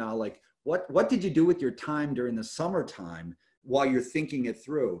 years from now, like, what did you do with your time during the summertime while you're thinking it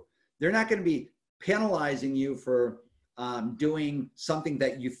through? They're not going to be penalizing you for doing something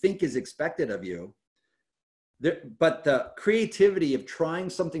that you think is expected of you. But the creativity of trying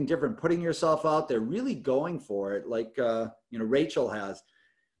something different, putting yourself out there, really going for it, like Rachel has,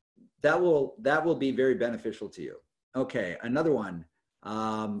 that will be very beneficial to you. Okay, another one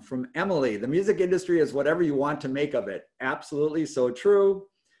from Emily. The music industry is whatever you want to make of it. Absolutely, so true.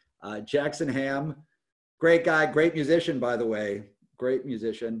 Jackson Ham, great guy, great musician, by the way, great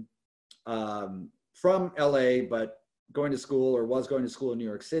musician, from LA, but going to school, or was going to school in New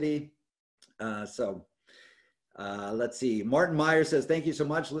York City. Let's see. Martin Meyer says, thank you so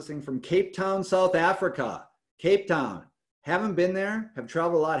much. Listening from Cape Town, South Africa. Cape Town. Haven't been there. Have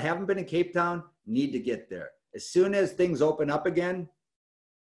traveled a lot. Haven't been in Cape Town. Need to get there. As soon as things open up again,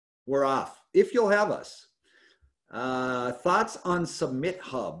 we're off. If you'll have us. Thoughts on Submit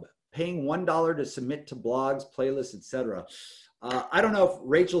Hub. Paying $1 to submit to blogs, playlists, etc. I don't know if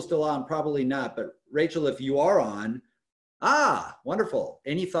Rachel's still on. Probably not. But Rachel, if you are on, wonderful.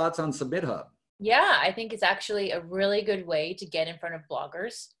 Any thoughts on Submit Hub? Yeah, I think it's actually a really good way to get in front of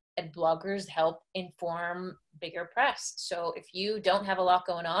bloggers, and bloggers help inform bigger press. So if you don't have a lot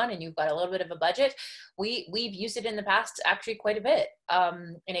going on and you've got a little bit of a budget, we've used it in the past actually quite a bit.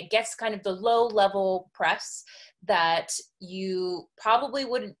 And it gets kind of the low level press that you probably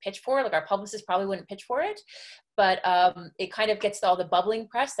wouldn't pitch for, like our publicist probably wouldn't pitch for it. But it kind of gets all the bubbling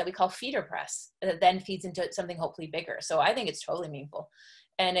press that we call feeder press that then feeds into something hopefully bigger. So I think it's totally meaningful.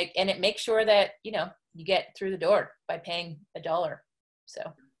 And it makes sure that, you get through the door by paying $1. So.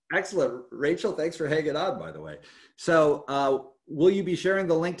 Excellent. Rachel, thanks for hanging on, by the way. So will you be sharing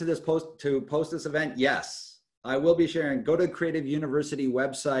the link to this post this event? Yes, I will be sharing. Go to CREATV University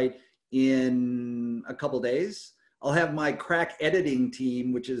website in a couple days. I'll have my crack editing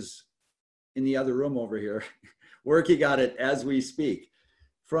team, which is in the other room over here, working on it as we speak.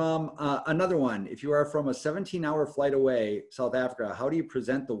 From another one, if you are from a 17-hour flight away, South Africa, how do you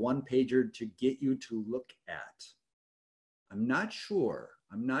present the one-pager to get you to look at? I'm not sure.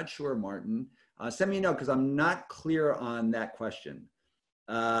 Martin. Send me a note because I'm not clear on that question.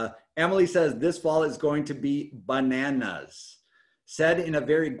 Emily says, this fall is going to be bananas. Said in a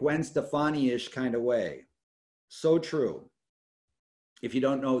very Gwen Stefani-ish kind of way. So true. If you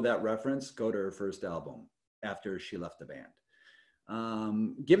don't know that reference, go to her first album after she left the band.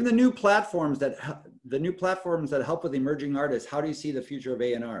 Given the new platforms that help with emerging artists, how do you see the future of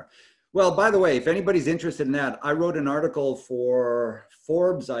A&R? Well, by the way, if anybody's interested in that, I wrote an article for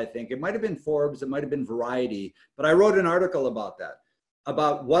Forbes, I think. It might have been Forbes, it might have been Variety, but I wrote an article about that,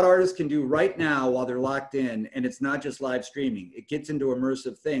 about what artists can do right now while they're locked in, and it's not just live streaming. It gets into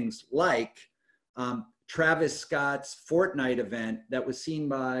immersive things like Travis Scott's Fortnite event that was seen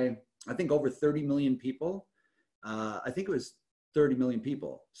by, I think, over 30 million people. I think it was 30 million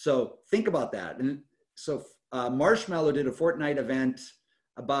people. So think about that. And so Marshmello did a Fortnite event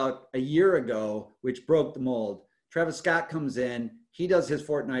about a year ago, which broke the mold. Travis Scott comes in, he does his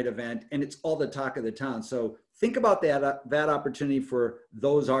Fortnite event, and it's all the talk of the town. So think about that opportunity for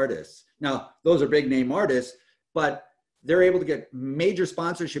those artists. Now, those are big name artists, but they're able to get major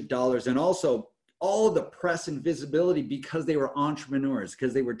sponsorship dollars and also all of the press and visibility because they were entrepreneurs,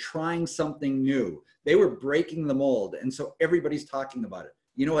 because they were trying something new. They were breaking the mold. And so everybody's talking about it.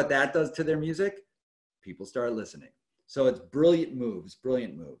 You know what that does to their music? People start listening. So it's brilliant moves,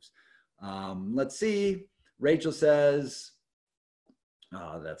 brilliant moves. Let's see. Rachel says,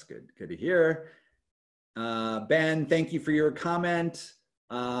 oh, that's good. Good to hear. Ben, thank you for your comment.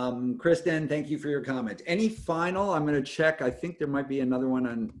 Kristen, thank you for your comment. Any final? I'm going to check. I think there might be another one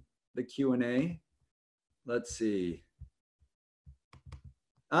on the Q&A. Let's see.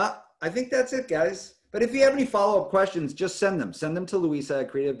 I think that's it, guys. But if you have any follow-up questions, just send them. Send them to Louisa at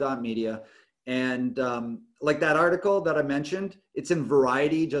creative.media. And like that article that I mentioned, it's in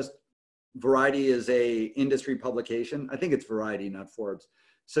Variety. Just Variety is a industry publication. I think it's Variety, not Forbes.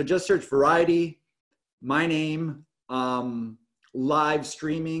 So just search Variety, my name, live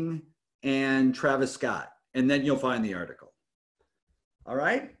streaming, and Travis Scott. And then you'll find the article. All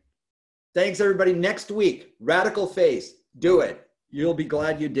right? Thanks, everybody. Next week, Radical Face. Do it. You'll be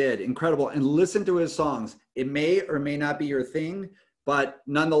glad you did. Incredible. And listen to his songs. It may or may not be your thing, but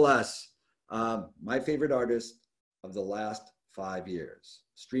nonetheless, my favorite artist of the last 5 years.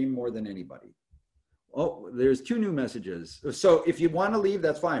 Stream more than anybody. Oh, there's 2 new messages. So if you want to leave,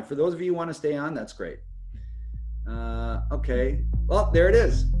 that's fine. For those of you who want to stay on, that's great. Okay. Well, there it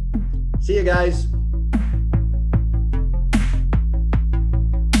is. See you guys.